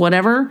 lungs,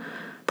 whatever,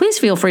 please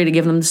feel free to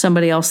give them to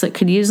somebody else that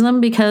could use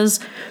them, because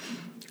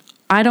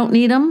I don't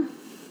need them.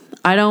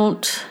 I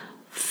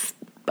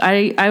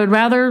would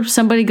rather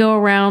somebody go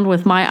around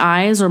with my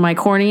eyes or my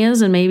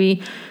corneas and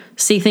maybe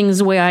see things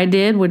the way I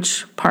did,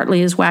 which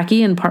partly is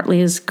wacky and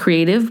partly is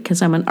creative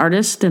because I'm an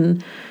artist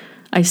and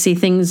I see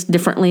things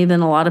differently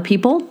than a lot of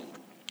people.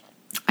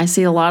 I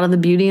see a lot of the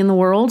beauty in the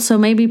world, so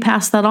maybe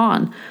pass that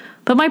on.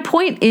 But my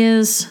point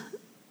is,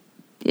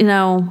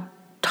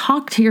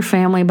 talk to your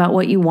family about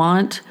what you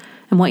want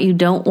and what you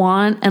don't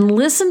want, and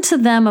listen to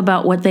them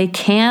about what they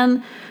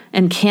can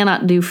and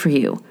cannot do for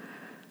you.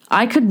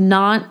 I could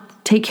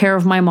not take care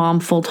of my mom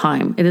full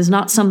time. It is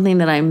not something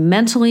that I'm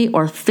mentally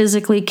or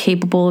physically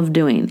capable of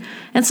doing.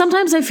 And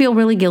sometimes I feel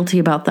really guilty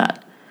about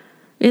that.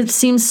 It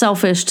seems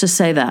selfish to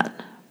say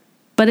that,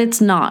 but it's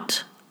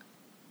not.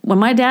 When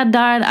my dad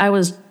died, I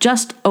was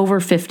just over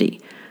 50.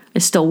 I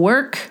still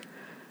work.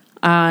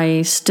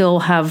 I still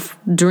have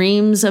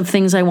dreams of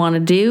things I want to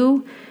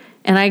do.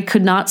 And I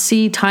could not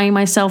see tying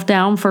myself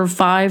down for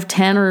 5,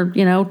 10,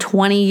 or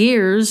 20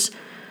 years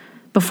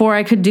before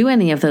I could do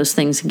any of those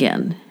things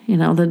again.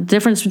 The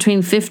difference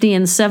between 50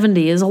 and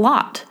 70 is a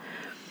lot.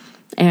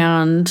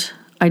 And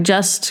I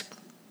just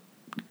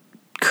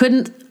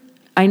couldn't.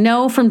 I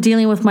know from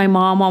dealing with my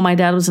mom while my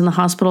dad was in the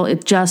hospital,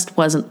 it's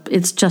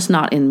just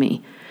not in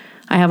me.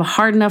 I have a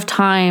hard enough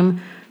time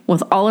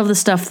with all of the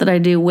stuff that I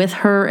do with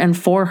her and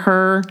for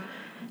her.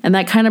 And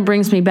that kind of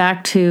brings me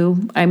back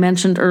to, I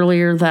mentioned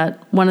earlier that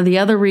one of the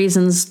other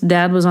reasons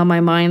Dad was on my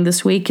mind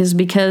this week is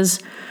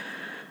because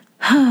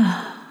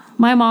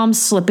my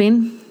mom's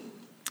slipping.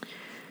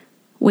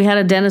 We had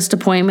a dentist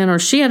appointment, or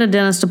she had a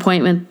dentist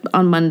appointment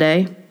on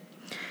Monday,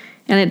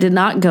 and it did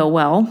not go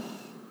well.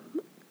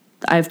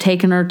 I've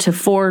taken her to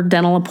 4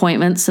 dental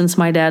appointments since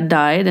my dad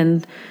died,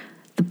 and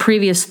the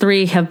previous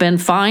 3 have been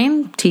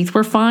fine. Teeth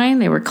were fine.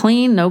 They were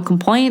clean. No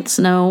complaints.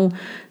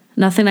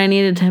 Nothing I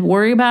needed to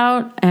worry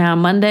about.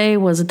 And Monday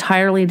was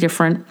entirely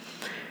different.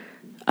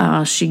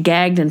 She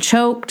gagged and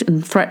choked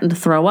and threatened to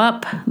throw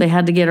up. They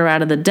had to get her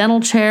out of the dental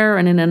chair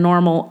and in a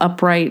normal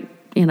upright,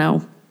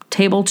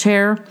 table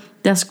chair,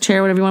 desk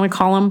chair, whatever you want to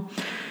call them.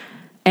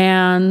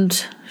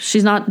 And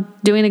she's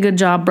not doing a good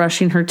job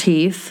brushing her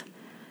teeth.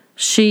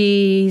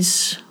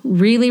 She's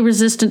really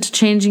resistant to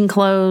changing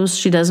clothes.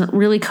 She doesn't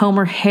really comb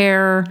her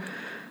hair.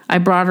 I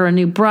brought her a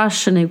new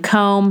brush, a new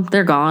comb.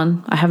 They're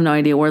gone. I have no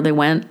idea where they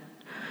went.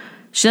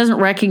 She doesn't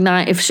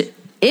recognize,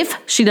 if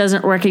she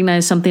doesn't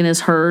recognize something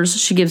as hers,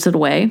 she gives it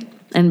away.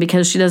 And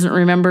because she doesn't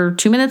remember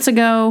 2 minutes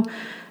ago,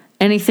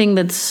 anything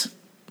that's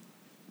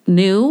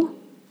new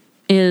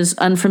is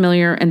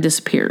unfamiliar and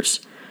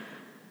disappears.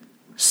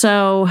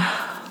 So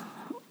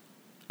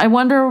I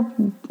wonder,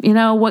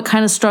 what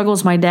kind of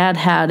struggles my dad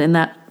had in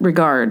that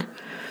regard,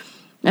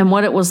 and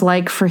what it was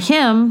like for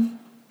him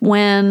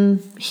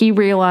when he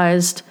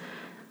realized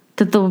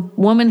that the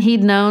woman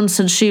he'd known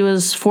since she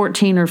was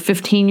 14 or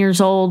 15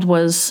 years old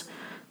was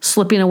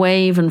slipping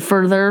away even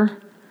further.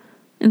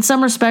 In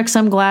some respects,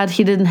 I'm glad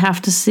he didn't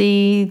have to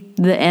see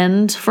the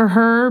end for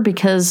her,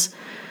 because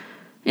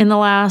in the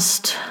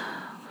last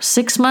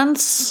 6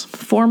 months,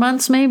 4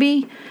 months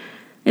maybe,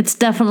 it's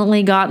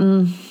definitely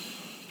gotten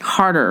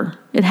harder.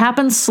 It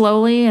happens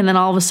slowly, and then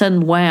all of a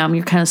sudden, wham,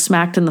 you're kind of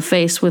smacked in the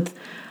face with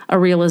a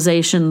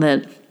realization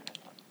that,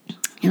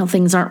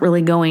 things aren't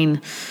really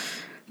going,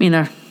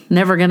 they're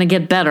never going to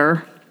get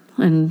better.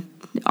 And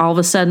all of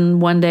a sudden,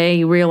 one day,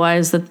 you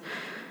realize that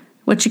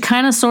what you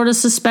kind of sort of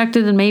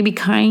suspected and maybe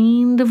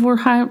kind of were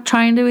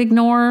trying to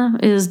ignore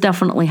is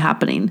definitely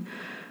happening.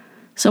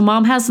 So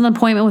Mom has an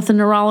appointment with a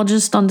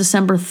neurologist on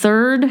December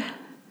 3rd.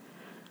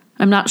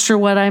 I'm not sure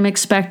what I'm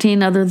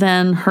expecting other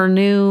than her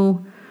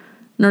new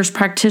nurse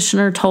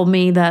practitioner told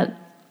me that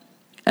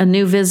a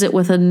new visit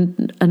with a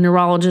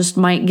neurologist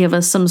might give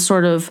us some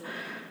sort of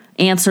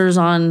answers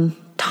on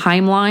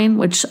timeline,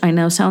 which I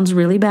know sounds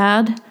really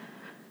bad,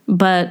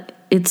 but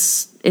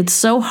it's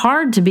so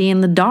hard to be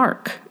in the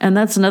dark. And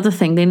that's another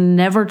thing. They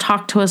never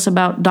talk to us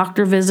about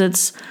doctor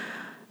visits.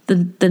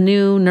 The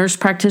new nurse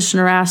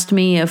practitioner asked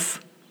me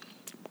if,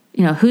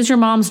 who's your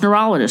mom's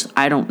neurologist?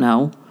 I don't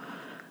know.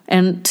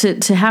 And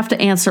to have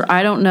to answer,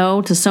 I don't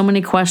know, to so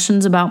many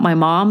questions about my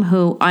mom,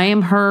 who I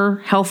am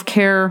her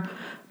healthcare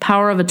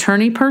power of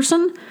attorney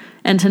person,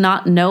 and to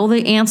not know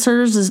the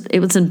answers, it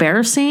was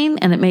embarrassing,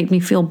 and it made me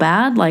feel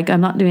bad, like I'm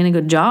not doing a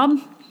good job.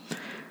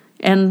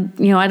 And,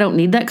 I don't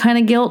need that kind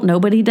of guilt.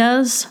 Nobody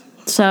does.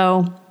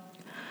 So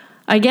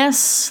I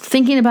guess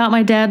thinking about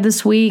my dad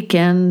this week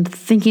and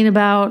thinking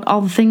about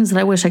all the things that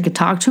I wish I could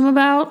talk to him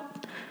about,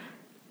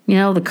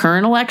 the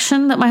current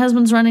election that my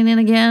husband's running in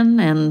again,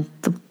 and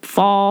the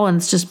fall, and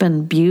it's just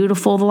been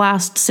beautiful the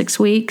last 6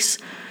 weeks.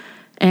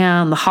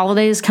 And the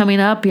holidays coming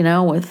up,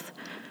 with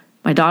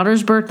my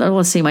daughter's birthday.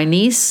 Let's see, my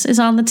niece is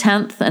on the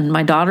 10th, and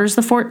my daughter's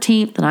the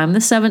 14th, and I'm the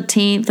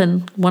 17th,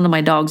 and one of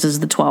my dogs is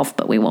the 12th,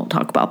 but we won't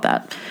talk about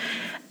that.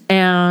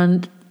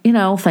 And,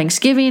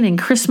 Thanksgiving and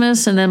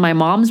Christmas, and then my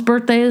mom's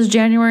birthday is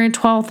January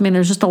 12th.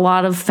 There's just a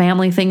lot of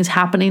family things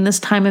happening this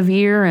time of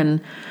year,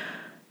 and,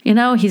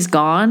 he's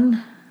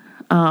gone.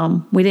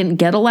 We didn't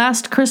get a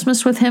last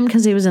Christmas with him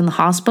because he was in the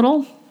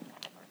hospital.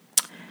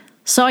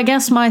 So I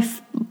guess my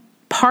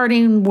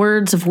parting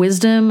words of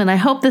wisdom, and I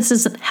hope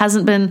this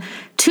hasn't been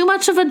too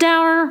much of a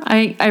downer.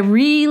 I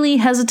really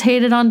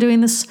hesitated on doing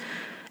this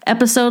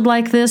episode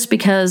like this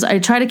because I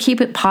try to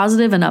keep it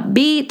positive and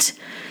upbeat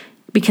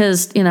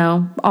because,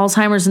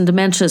 Alzheimer's and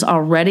dementia is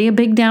already a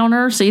big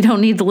downer, so you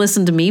don't need to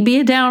listen to me be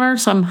a downer.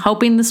 So I'm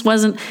hoping this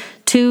wasn't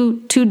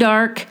too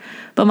dark.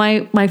 But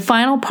my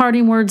final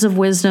parting words of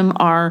wisdom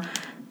are: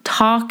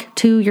 talk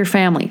to your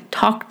family,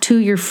 talk to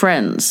your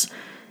friends.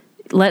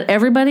 Let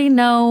everybody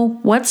know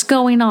what's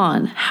going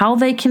on, how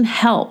they can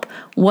help,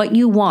 what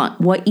you want,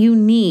 what you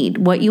need,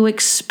 what you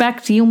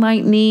expect you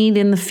might need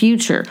in the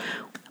future,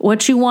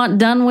 what you want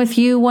done with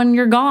you when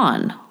you're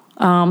gone.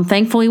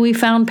 Thankfully, we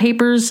found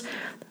papers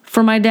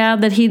for my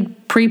dad that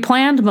he'd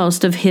pre-planned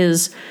most of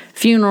his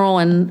funeral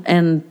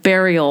and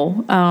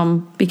burial,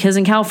 because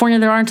in California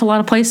there aren't a lot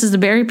of places to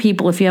bury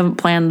people if you haven't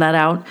planned that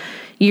out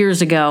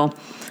years ago.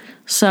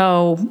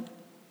 So,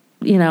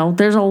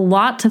 there's a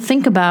lot to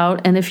think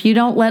about, and if you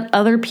don't let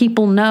other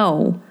people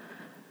know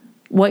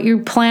what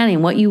you're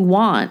planning, what you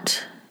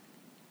want,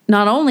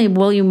 not only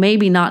will you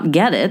maybe not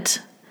get it,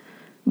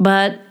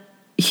 but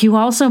you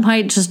also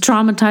might just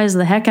traumatize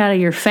the heck out of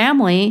your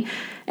family.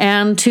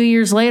 And 2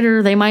 years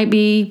later, they might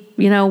be,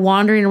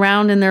 wandering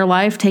around in their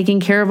life,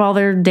 taking care of all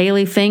their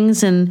daily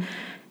things, and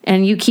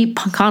you keep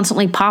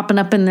constantly popping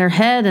up in their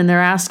head, and they're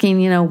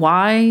asking,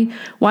 why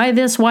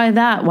this, why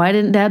that, why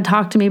didn't Dad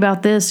talk to me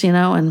about this,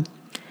 and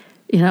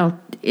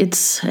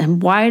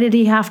and why did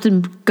he have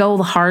to go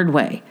the hard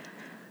way?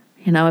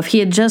 If he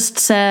had just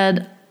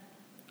said,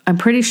 I'm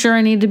pretty sure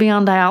I need to be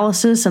on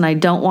dialysis and I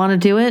don't want to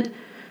do it,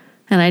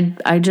 and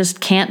I just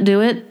can't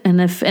do it.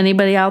 And if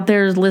anybody out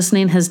there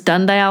listening has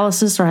done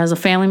dialysis or has a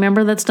family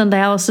member that's done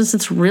dialysis,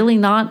 it's really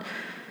not,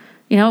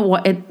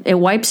 it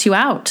wipes you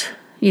out.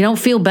 You don't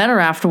feel better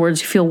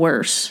afterwards, you feel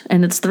worse.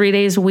 And it's 3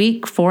 days a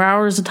week, 4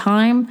 hours a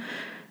time.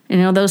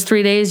 Those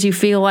 3 days you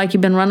feel like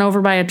you've been run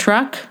over by a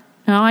truck.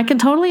 I can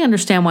totally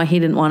understand why he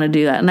didn't want to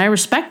do that. And I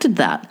respected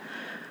that.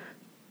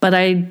 But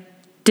I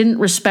didn't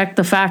respect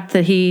the fact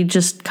that he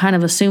just kind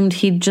of assumed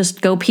he'd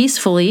just go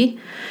peacefully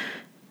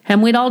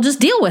and we'd all just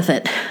deal with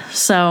it.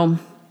 So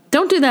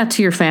don't do that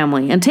to your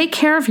family, and take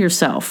care of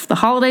yourself. The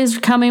holidays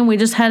are coming. We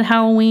just had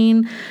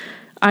Halloween.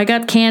 I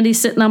got candy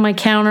sitting on my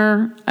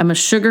counter. I'm a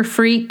sugar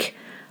freak.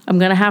 I'm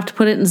going to have to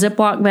put it in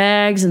Ziploc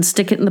bags and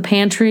stick it in the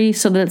pantry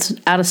so that it's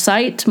out of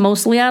sight,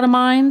 mostly out of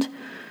mind.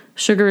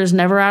 Sugar is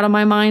never out of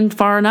my mind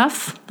far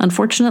enough,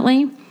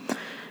 unfortunately.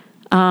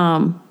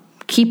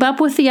 Keep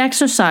up with the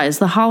exercise.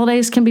 The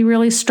holidays can be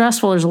really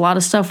stressful. There's a lot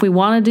of stuff we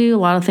want to do, a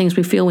lot of things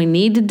we feel we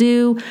need to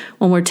do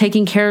when we're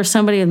taking care of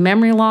somebody with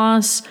memory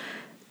loss.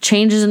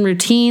 Changes in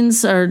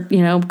routines are,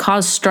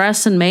 cause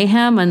stress and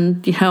mayhem,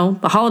 and, the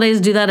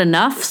holidays do that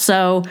enough.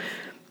 So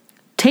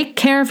take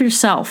care of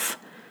yourself.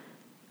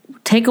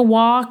 Take a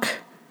walk.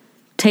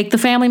 Take the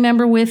family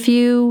member with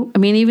you.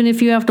 Even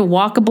if you have to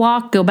walk a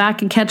block, go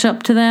back and catch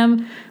up to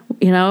them.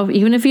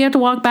 Even if you have to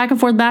walk back and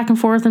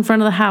forth in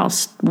front of the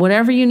house,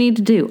 whatever you need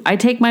to do. I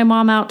take my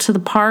mom out to the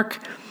park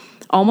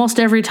almost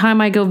every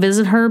time I go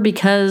visit her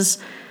because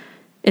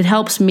It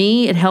helps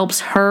me. It helps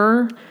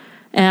her.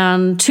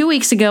 And 2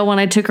 weeks ago when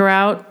I took her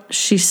out,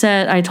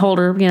 I told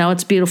her,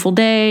 it's a beautiful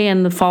day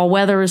and the fall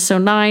weather is so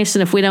nice.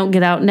 And if we don't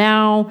get out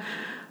now,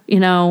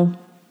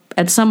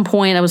 at some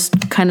point I was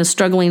kind of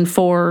struggling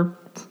for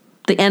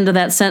the end of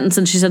that sentence.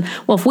 And she said,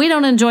 well, if we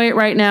don't enjoy it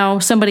right now,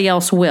 somebody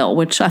else will,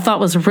 which I thought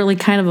was really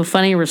kind of a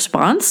funny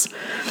response.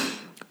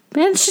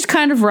 And she's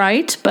kind of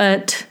right,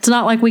 but it's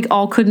not like we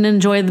all couldn't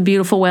enjoy the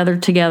beautiful weather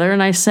together.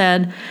 And I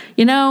said,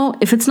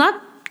 if it's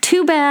not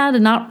too bad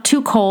and not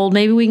too cold,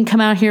 maybe we can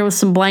come out here with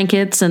some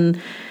blankets and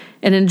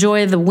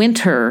enjoy the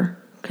winter,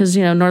 because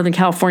Northern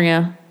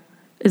California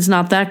is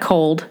not that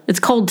cold. It's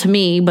cold to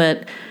me,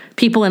 but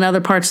people in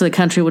other parts of the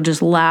country would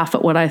just laugh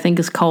at what I think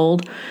is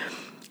cold.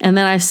 And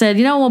then I said,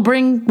 we'll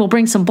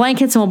bring some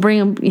blankets and we'll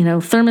bring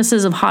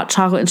thermoses of hot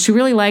chocolate. And she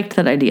really liked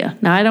that idea.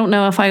 Now I don't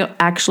know if I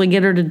actually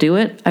get her to do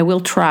it. I will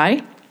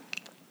try,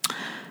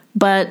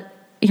 but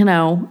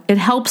it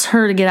helps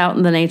her to get out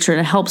in the nature,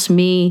 and it helps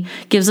me,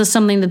 gives us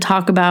something to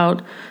talk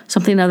about,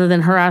 something other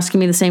than her asking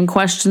me the same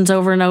questions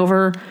over and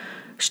over.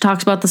 She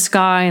talks about the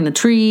sky and the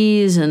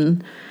trees,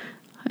 and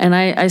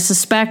I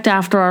suspect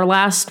after our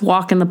last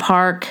walk in the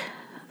park,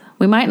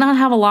 we might not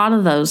have a lot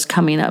of those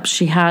coming up.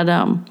 She had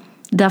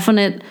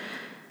definite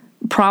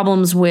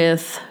problems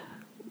with,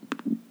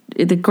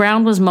 the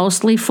ground was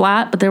mostly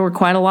flat, but there were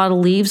quite a lot of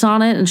leaves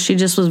on it, and she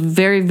just was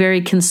very,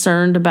 very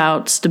concerned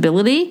about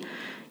stability,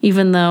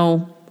 even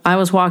though I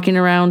was walking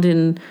around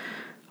in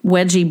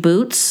wedgie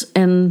boots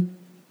and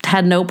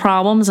had no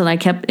problems, and I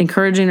kept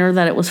encouraging her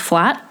that it was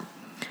flat.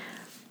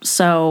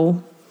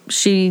 So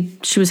she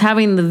was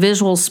having the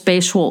visual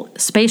spatial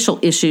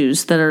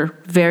issues that are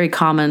very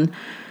common,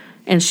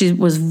 and she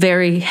was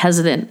very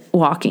hesitant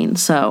walking.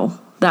 So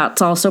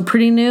that's also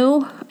pretty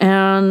new,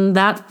 and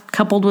that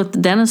coupled with the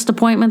dentist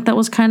appointment that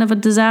was kind of a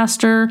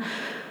disaster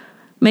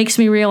makes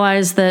me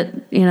realize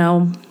that,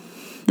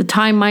 the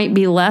time might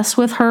be less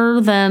with her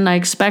than I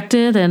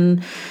expected,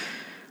 and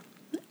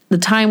the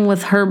time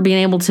with her being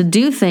able to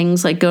do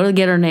things like go to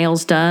get her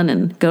nails done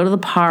and go to the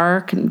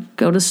park and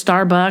go to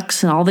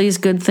Starbucks and all these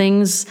good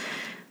things,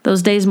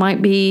 those days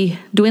might be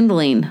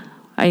dwindling.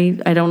 I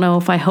don't know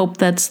if I hope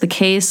that's the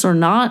case or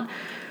not.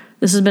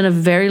 This has been a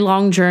very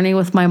long journey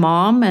with my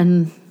mom,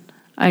 and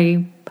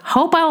I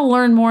hope I'll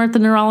learn more at the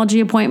neurology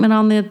appointment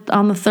on the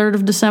 3rd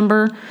of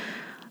December.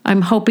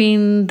 I'm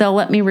hoping they'll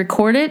let me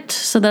record it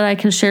so that I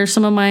can share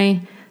some of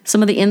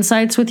the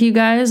insights with you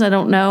guys. I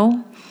don't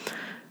know.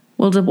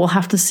 We'll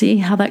have to see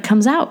how that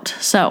comes out.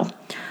 So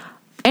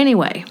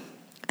anyway,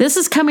 this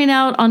is coming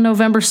out on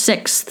November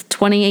 6th,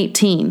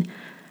 2018.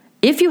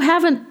 If you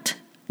haven't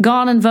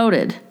gone and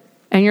voted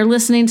and you're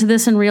listening to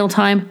this in real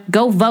time,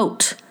 go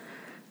vote.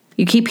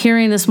 You keep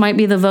hearing this might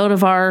be the vote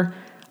of our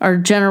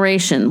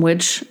generation,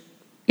 which,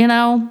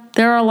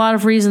 there are a lot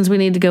of reasons we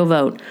need to go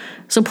vote.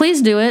 So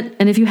please do it.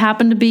 And if you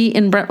happen to be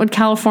in Brentwood,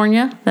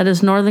 California, that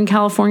is Northern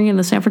California in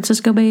the San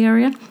Francisco Bay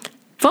Area,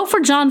 vote for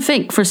John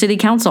Fink for city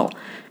council,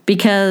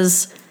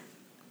 because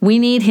we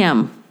need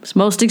him. He's the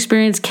most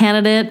experienced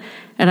candidate,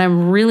 and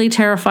I'm really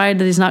terrified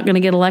that he's not going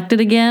to get elected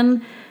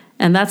again.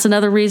 And that's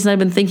another reason I've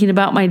been thinking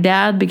about my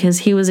dad, because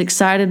he was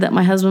excited that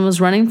my husband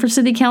was running for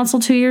city council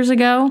 2 years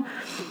ago.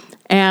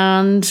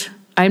 And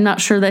I'm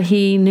not sure that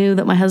he knew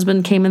that my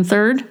husband came in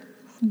third,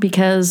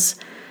 because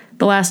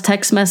the last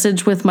text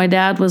message with my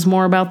dad was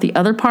more about the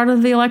other part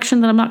of the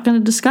election that I'm not going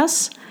to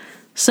discuss.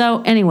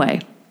 So anyway,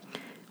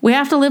 we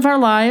have to live our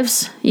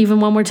lives, even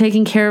when we're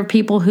taking care of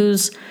people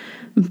whose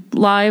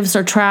lives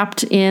are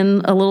trapped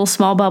in a little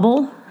small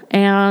bubble.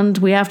 And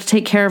we have to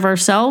take care of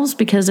ourselves,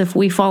 because if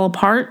we fall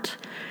apart,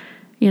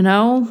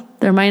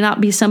 there might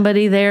not be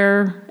somebody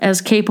there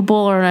as capable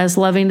or as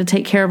loving to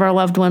take care of our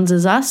loved ones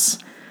as us.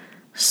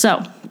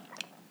 So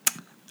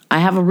I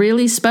have a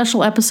really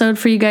special episode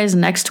for you guys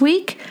next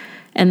week.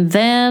 And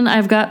then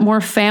I've got more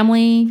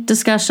family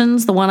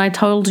discussions. The one I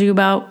told you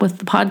about with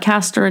the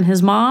podcaster and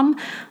his mom.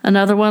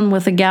 Another one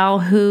with a gal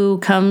who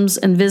comes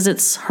and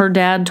visits her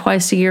dad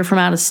twice a year from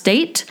out of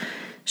state.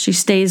 She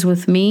stays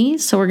with me.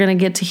 So we're going to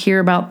get to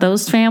hear about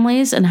those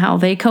families and how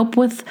they cope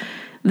with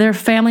their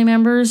family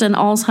members and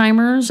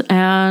Alzheimer's.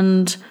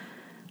 And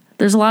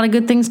there's a lot of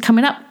good things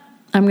coming up.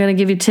 I'm going to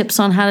give you tips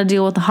on how to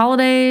deal with the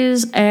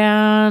holidays.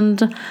 And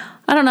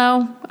I don't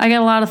know. I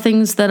got a lot of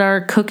things that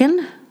are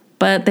cooking,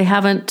 but they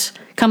haven't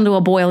come to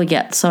a boil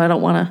yet. So I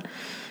don't want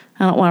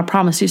to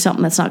promise you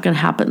something that's not going to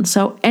happen.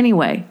 So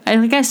anyway,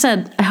 like I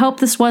said, I hope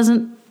this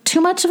wasn't too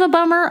much of a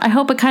bummer. I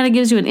hope it kind of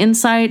gives you an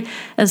insight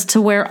as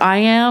to where I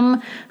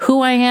am,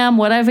 who I am,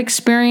 what I've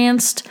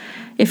experienced.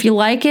 If you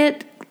like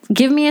it,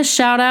 give me a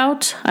shout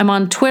out. I'm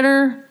on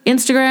Twitter,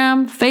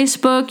 Instagram,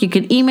 Facebook. You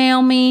could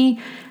email me.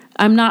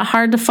 I'm not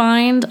hard to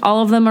find.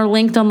 All of them are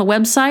linked on the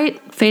website,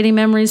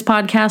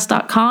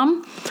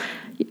 fadingmemoriespodcast.com,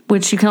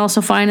 which you can also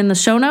find in the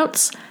show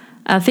notes.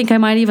 I think I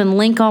might even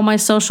link all my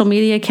social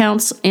media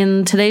accounts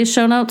in today's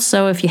show notes.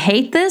 So if you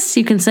hate this,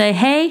 you can say,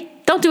 hey,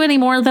 don't do any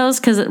more of those,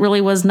 because it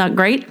really was not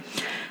great.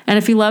 And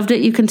if you loved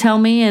it, you can tell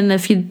me. And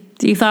if you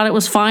thought it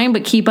was fine,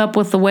 but keep up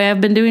with the way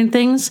I've been doing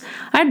things,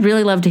 I'd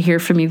really love to hear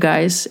from you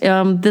guys.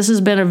 This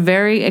has been a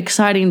very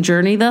exciting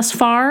journey thus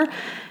far,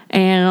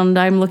 and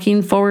I'm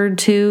looking forward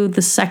to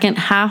the second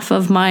half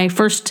of my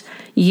first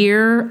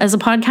year as a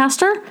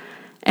podcaster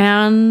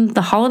and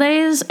the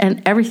holidays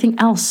and everything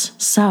else.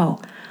 So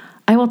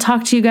I will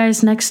talk to you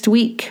guys next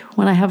week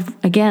when I have,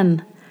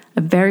 again,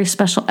 a very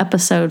special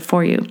episode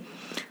for you.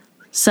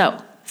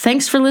 So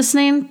thanks for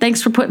listening.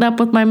 Thanks for putting up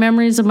with my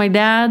memories of my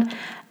dad.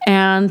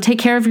 And take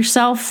care of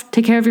yourself,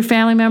 take care of your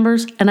family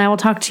members, and I will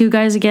talk to you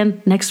guys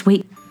again next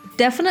week.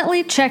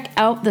 Definitely check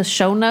out the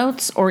show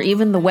notes or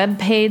even the web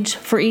page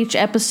for each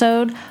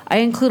episode. I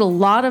include a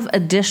lot of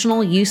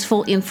additional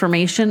useful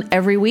information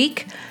every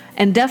week.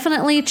 And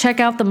definitely check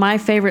out the My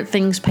Favorite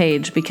Things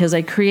page, because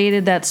I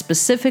created that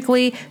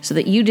specifically so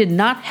that you did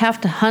not have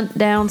to hunt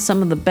down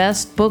some of the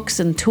best books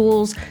and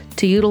tools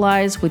to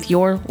utilize with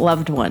your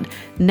loved one.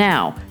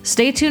 Now,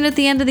 stay tuned at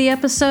the end of the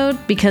episode,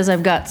 because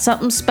I've got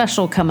something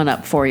special coming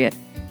up for you.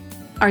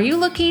 Are you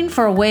looking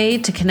for a way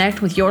to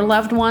connect with your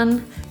loved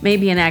one?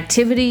 Maybe an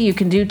activity you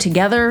can do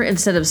together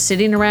instead of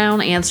sitting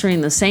around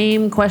answering the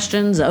same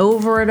questions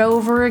over and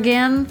over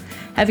again?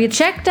 Have you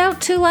checked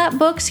out Two Lap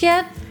Books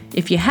yet?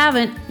 If you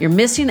haven't, you're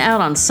missing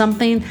out on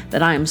something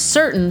that I am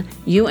certain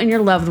you and your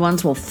loved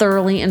ones will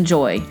thoroughly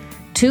enjoy.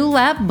 Two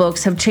Lap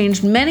Books have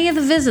changed many of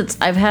the visits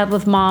I've had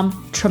with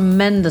Mom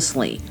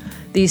tremendously.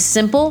 These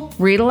simple,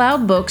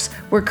 read-aloud books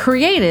were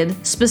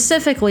created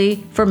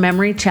specifically for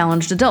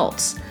memory-challenged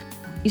adults.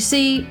 You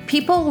see,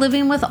 people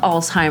living with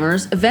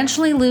Alzheimer's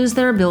eventually lose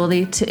their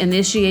ability to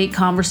initiate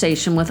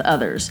conversation with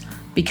others.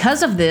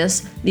 Because of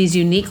this, these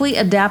uniquely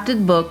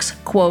adapted books,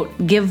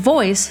 quote, give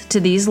voice to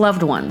these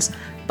loved ones.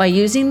 By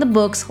using the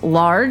book's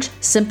large,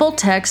 simple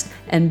text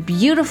and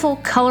beautiful,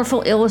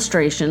 colorful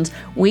illustrations,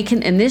 we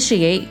can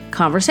initiate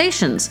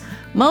conversations.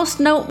 Most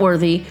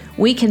noteworthy,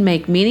 we can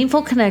make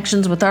meaningful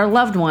connections with our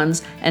loved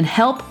ones and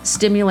help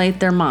stimulate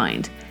their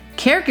mind.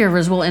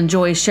 Caregivers will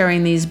enjoy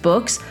sharing these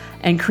books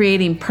and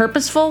creating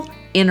purposeful,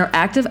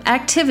 interactive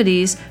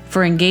activities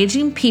for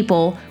engaging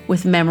people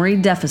with memory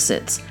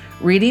deficits.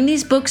 Reading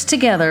these books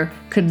together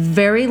could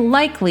very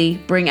likely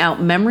bring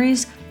out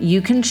memories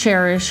you can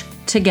cherish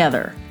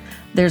together.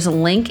 There's a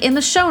link in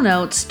the show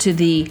notes to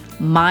the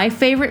My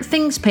Favorite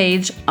Things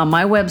page on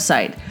my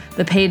website.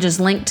 The page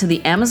is linked to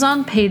the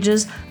Amazon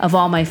pages of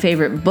all my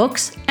favorite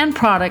books and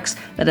products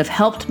that have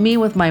helped me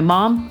with my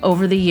mom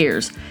over the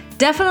years.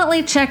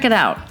 Definitely check it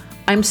out.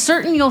 I'm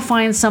certain you'll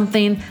find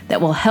something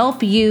that will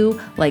help you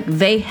like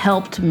they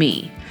helped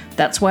me.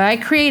 That's why I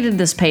created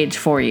this page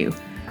for you.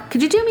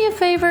 Could you do me a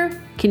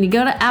favor? Can you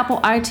go to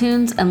Apple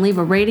iTunes and leave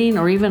a rating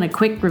or even a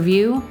quick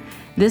review?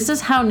 This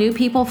is how new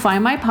people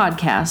find my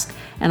podcast,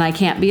 and I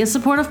can't be a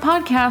supportive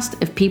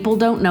podcast if people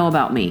don't know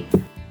about me.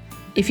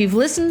 If you've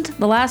listened to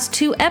the last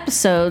 2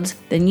 episodes,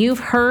 then you've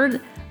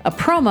heard a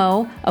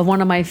promo of one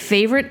of my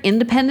favorite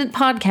independent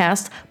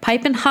podcasts,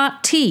 Pipin'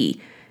 Hot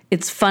Tea.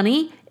 It's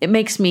funny, it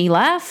makes me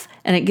laugh,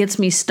 and it gets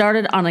me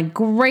started on a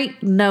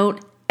great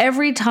note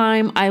every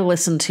time I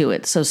listen to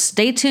it. So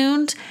stay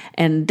tuned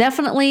and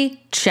definitely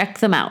check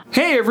them out.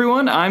 Hey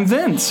everyone, I'm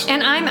Vince.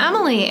 And I'm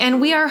Emily, and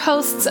we are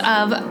hosts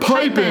of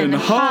Pipin'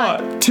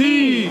 Hot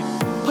Tea.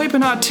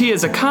 Pipin' Hot Tea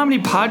is a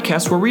comedy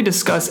podcast where we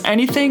discuss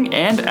anything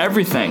and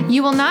everything.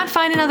 You will not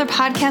find another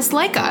podcast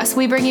like us.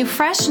 We bring you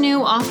fresh,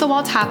 new,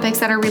 off-the-wall topics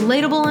that are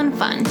relatable and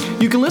fun.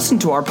 You can listen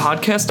to our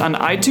podcast on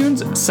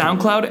iTunes,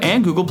 SoundCloud,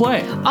 and Google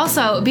Play.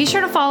 Also, be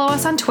sure to follow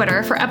us on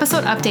Twitter for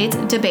episode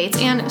updates, debates,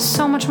 and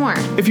so much more.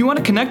 If you want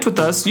to connect with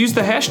us, use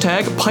the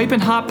hashtag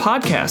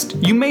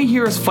 #Pipin'HotPodcast. You may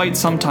hear us fight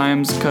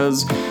sometimes,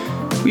 because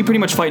we pretty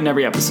much fight in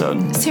every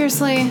episode.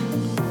 Seriously?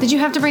 Did you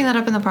have to bring that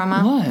up in the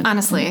promo? What?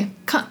 Honestly.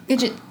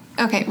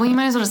 Okay, well, you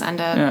might as well just end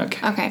it. Yeah,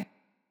 okay. Okay.